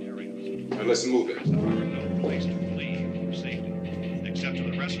 Now let's move it. No place to flee for safety, except to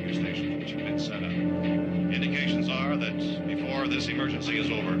the rescue station which have been set up. Indications are that before this emergency is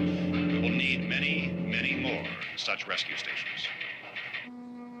over, we will need many, many more such rescue stations.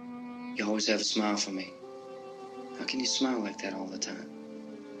 You always have a smile for me. How can you smile like that all the time?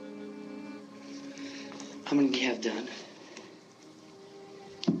 How many do you have done?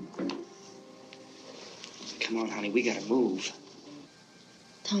 Come on, honey, we gotta move.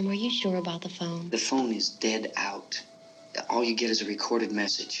 Tom, are you sure about the phone? The phone is dead out. All you get is a recorded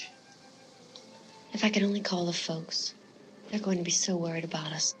message. If I could only call the folks. They're going to be so worried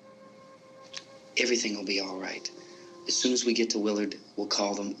about us. Everything will be all right. As soon as we get to Willard, we'll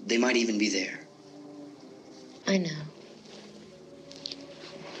call them. They might even be there. I know.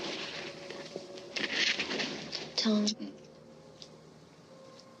 Tom,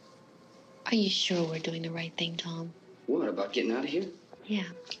 are you sure we're doing the right thing, Tom? What, about getting out of here? Yeah.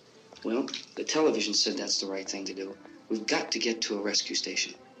 Well, the television said that's the right thing to do. We've got to get to a rescue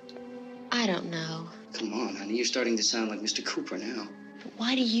station. I don't know. Come on, honey. You're starting to sound like Mr. Cooper now. But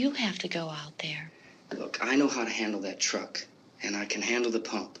why do you have to go out there? Look, I know how to handle that truck, and I can handle the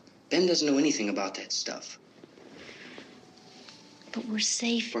pump. Ben doesn't know anything about that stuff. But we're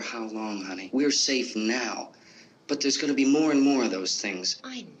safe. For how long, honey? We're safe now. But there's going to be more and more of those things.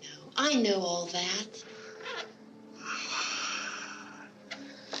 I know all that.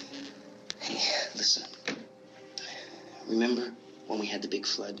 Hey, listen. Remember when we had the big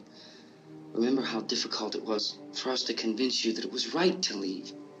flood? Remember how difficult it was for us to convince you that it was right to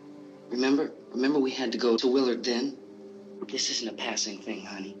leave? Remember we had to go to Willard then? This isn't a passing thing,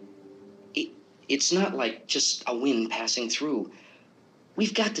 honey. It's not like just a wind passing through.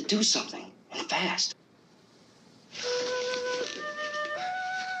 We've got to do something, and fast.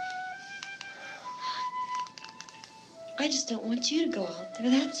 I just don't want you to go out there,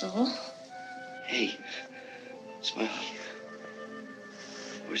 that's all. Hey, Smiley.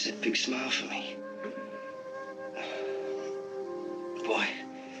 Where's that big smile for me? Boy,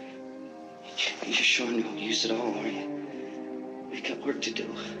 you're sure no use at all, are you? We've got work to do,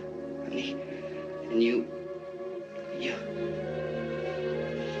 honey. And you...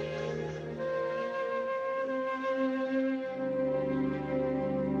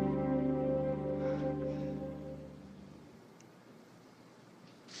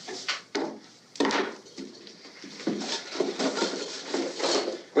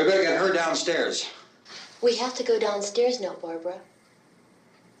 We better get her downstairs. We have to go downstairs now, Barbara.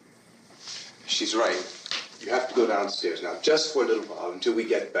 She's right. You have to go downstairs now, just for a little while, until we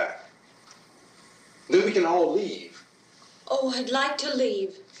get back. Then we can all leave. Oh, I'd like to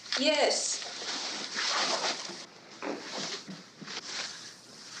leave. Yes.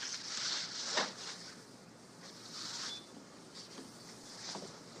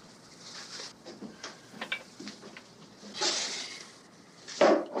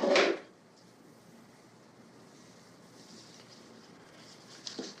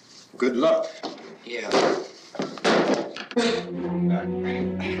 Good luck. Yeah.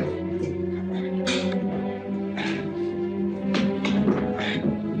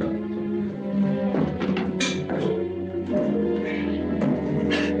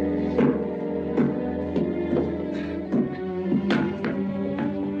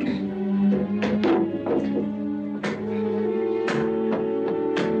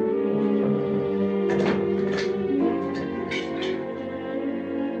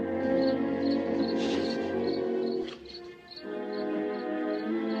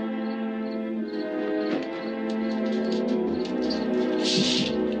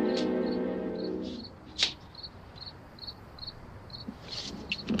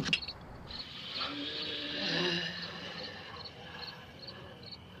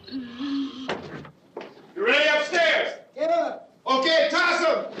 You ready upstairs? Yeah. Okay, toss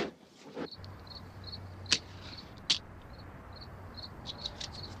 'em.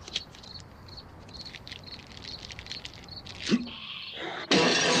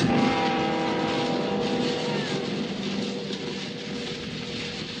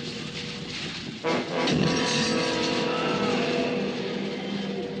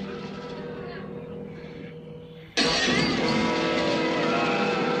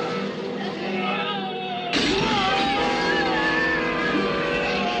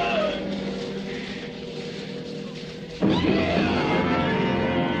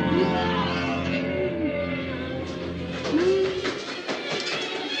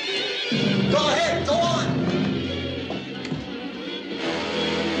 Go ahead, go on.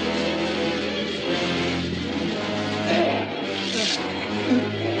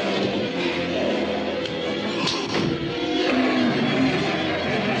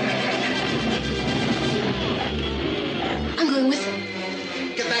 I'm going with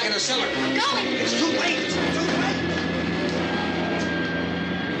him. Get back in the cellar. I'm going. It's too late. It's too late.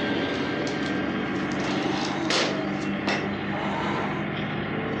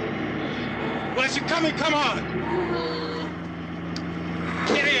 Where's you coming? Come on.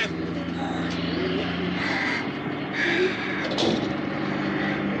 Get in.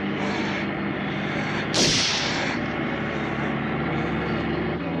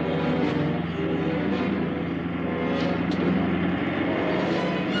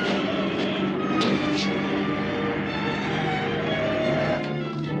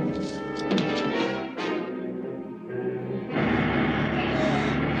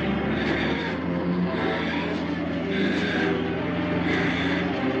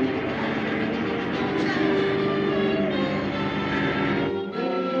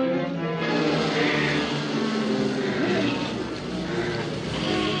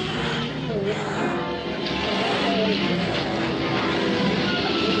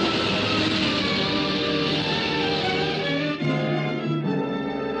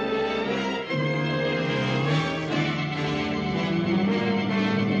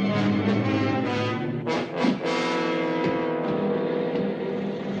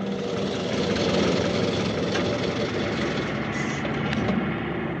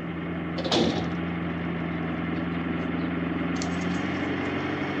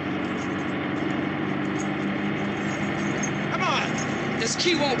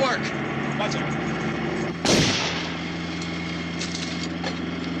 key won't work. Watch it.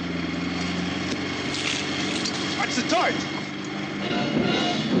 Watch the torch.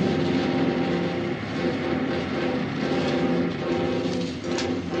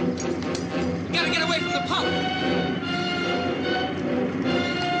 We gotta get away from the pump.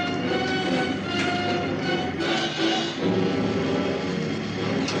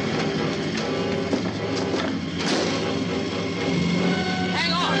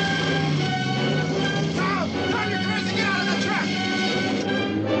 Hang on. Tom, turn your cars and get out of the truck.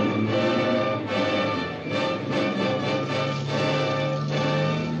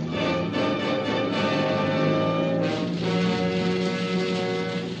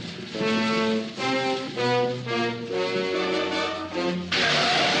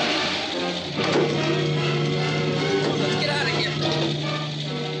 Let's get out of here.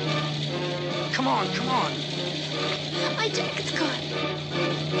 Come on, come on. My jacket's caught.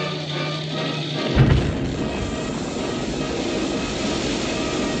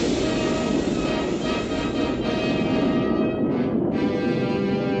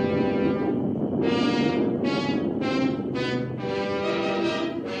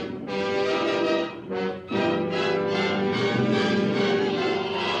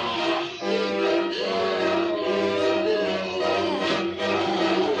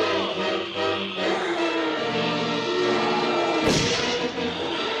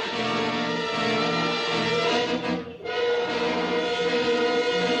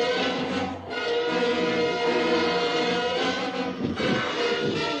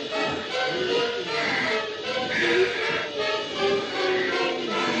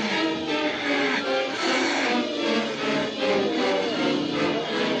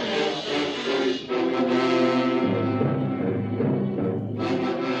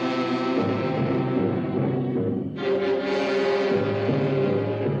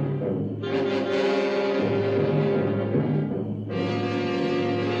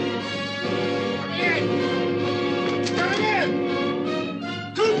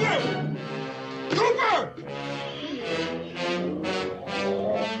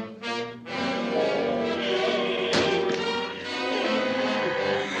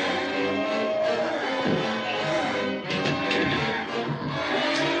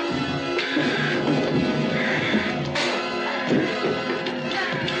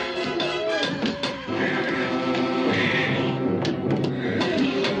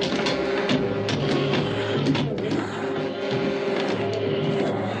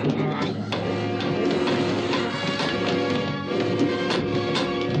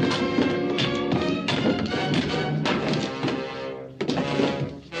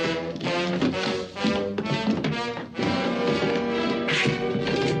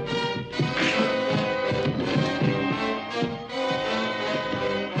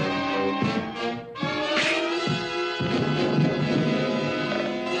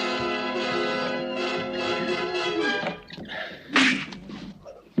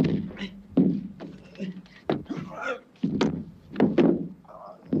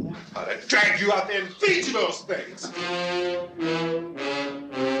 I'd drag you out there and feed you those things.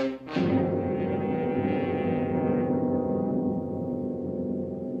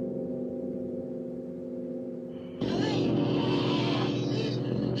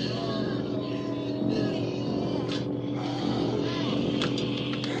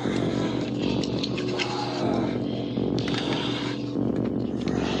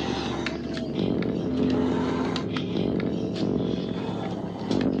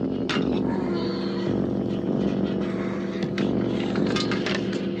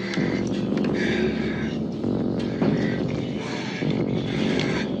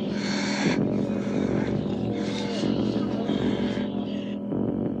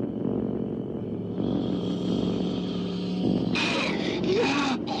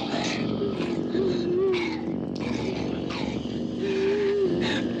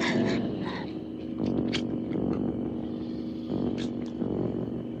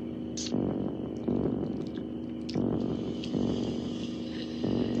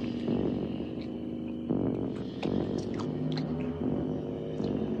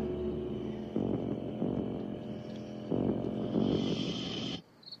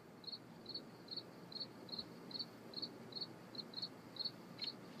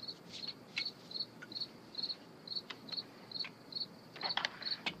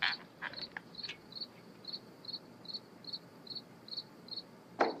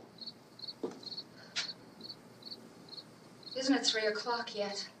 Isn't it 3 o'clock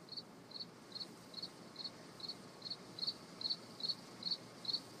yet?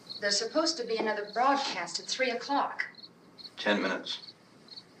 There's supposed to be another broadcast at 3 o'clock. 10 minutes.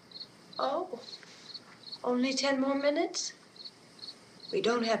 Oh, only 10 more minutes? We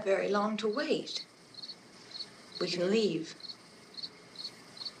don't have very long to wait. We can leave.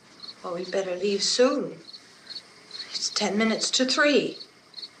 Well, we'd better leave soon. It's 10 minutes to 3.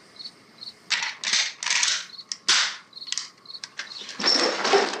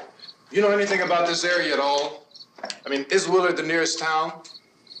 You know anything about this area at all? I mean, is Willard the nearest town?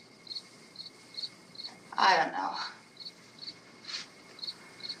 I don't know.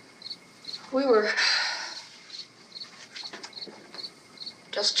 We were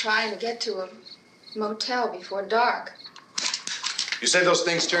just trying to get to a motel before dark. You said those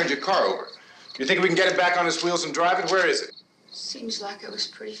things turned your car over. You think we can get it back on its wheels and drive it? Where is it? Seems like it was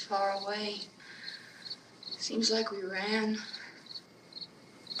pretty far away. Seems like we ran.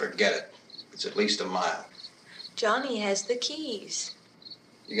 Forget it. It's at least a mile. Johnny has the keys.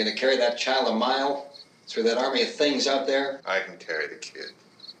 You're gonna carry that child a mile through that army of things out there? I can carry the kid.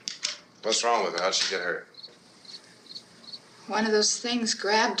 What's wrong with her? How'd she get hurt? One of those things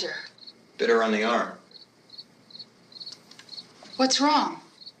grabbed her. Bit her on the arm. What's wrong?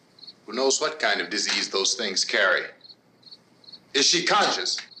 Who knows what kind of disease those things carry? Is she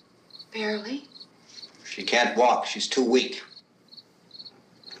conscious? Barely. She can't walk. She's too weak.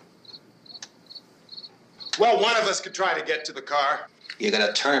 Well, one of us could try to get to the car. You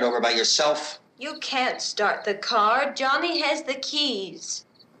gonna turn it over by yourself? You can't start the car. Johnny has the keys.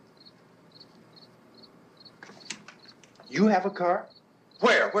 You have a car?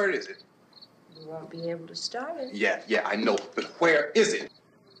 Where? Where is it? You won't be able to start it. Yeah, I know. But where is it?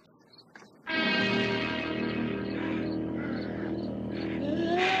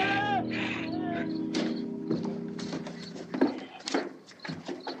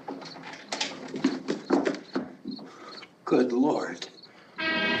 Good Lord.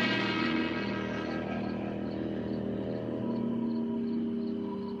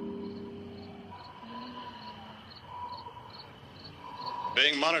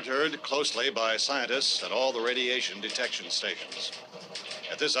 Being monitored closely by scientists at all the radiation detection stations.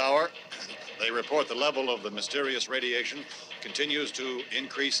 At this hour, they report the level of the mysterious radiation continues to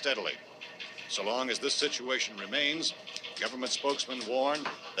increase steadily. So long as this situation remains, government spokesmen warn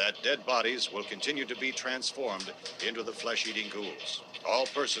that dead bodies will continue to be transformed into the flesh-eating ghouls. All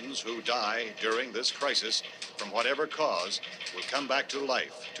persons who die during this crisis, from whatever cause, will come back to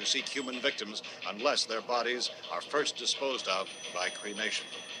life to seek human victims unless their bodies are first disposed of by cremation.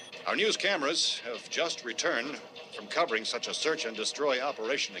 Our news cameras have just returned from covering such a search and destroy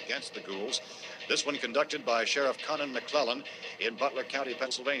operation against the ghouls, this one conducted by Sheriff Conan McClellan in Butler County,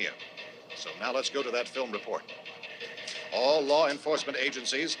 Pennsylvania. So now let's go to that film report. All law enforcement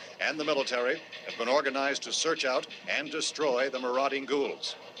agencies and the military have been organized to search out and destroy the marauding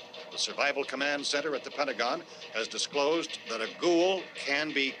ghouls. The Survival Command Center at the Pentagon has disclosed that a ghoul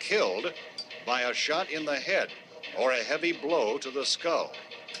can be killed by a shot in the head or a heavy blow to the skull.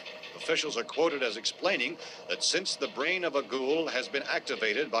 Officials are quoted as explaining that since the brain of a ghoul has been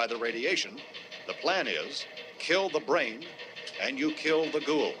activated by the radiation, the plan is kill the brain and you kill the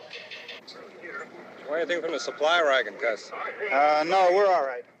ghoul. Anything from the supply wagon, Gus? No, we're all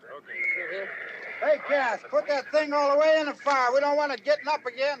right. Hey, Cass, put that thing all the way in the fire. We don't want it getting up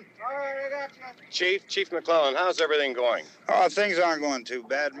again. All right, I got you. Chief McClellan, how's everything going? Oh, things aren't going too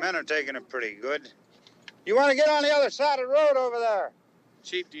bad. Men are taking it pretty good. You want to get on the other side of the road over there?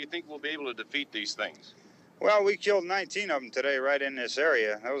 Chief, do you think we'll be able to defeat these things? Well, we killed 19 of them today right in this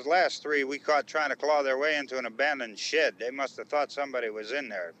area. Those last 3 we caught trying to claw their way into an abandoned shed. They must have thought somebody was in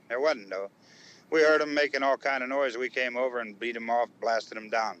there. There wasn't, though. We heard them making all kind of noise. We came over and beat them off, blasted them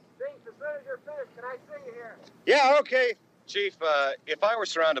down. As soon as you're finished, can I see you here? Yeah, okay. Chief, if I were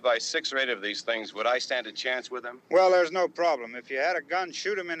surrounded by 6 or 8 of these things, would I stand a chance with them? Well, there's no problem. If you had a gun,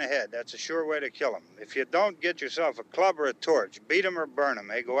 shoot them in the head. That's a sure way to kill them. If you don't, get yourself a club or a torch. Beat them or burn them.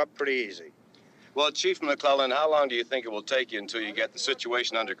 They go up pretty easy. Well, Chief McClellan, how long do you think it will take you until you get the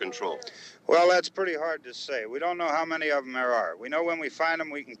situation under control? Well, that's pretty hard to say. We don't know how many of them there are. We know when we find them,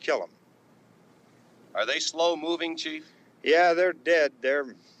 we can kill them. Are they slow-moving, Chief? Yeah, they're dead.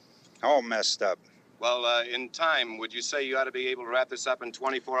 They're all messed up. Well, in time, would you say you ought to be able to wrap this up in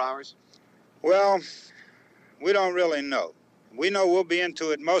 24 hours? Well, we don't really know. We know we'll be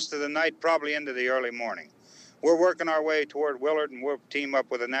into it most of the night, probably into the early morning. We're working our way toward Willard, and we'll team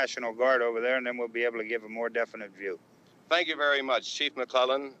up with the National Guard over there, and then we'll be able to give a more definite view. Thank you very much, Chief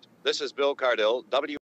McClellan. This is Bill Cardell,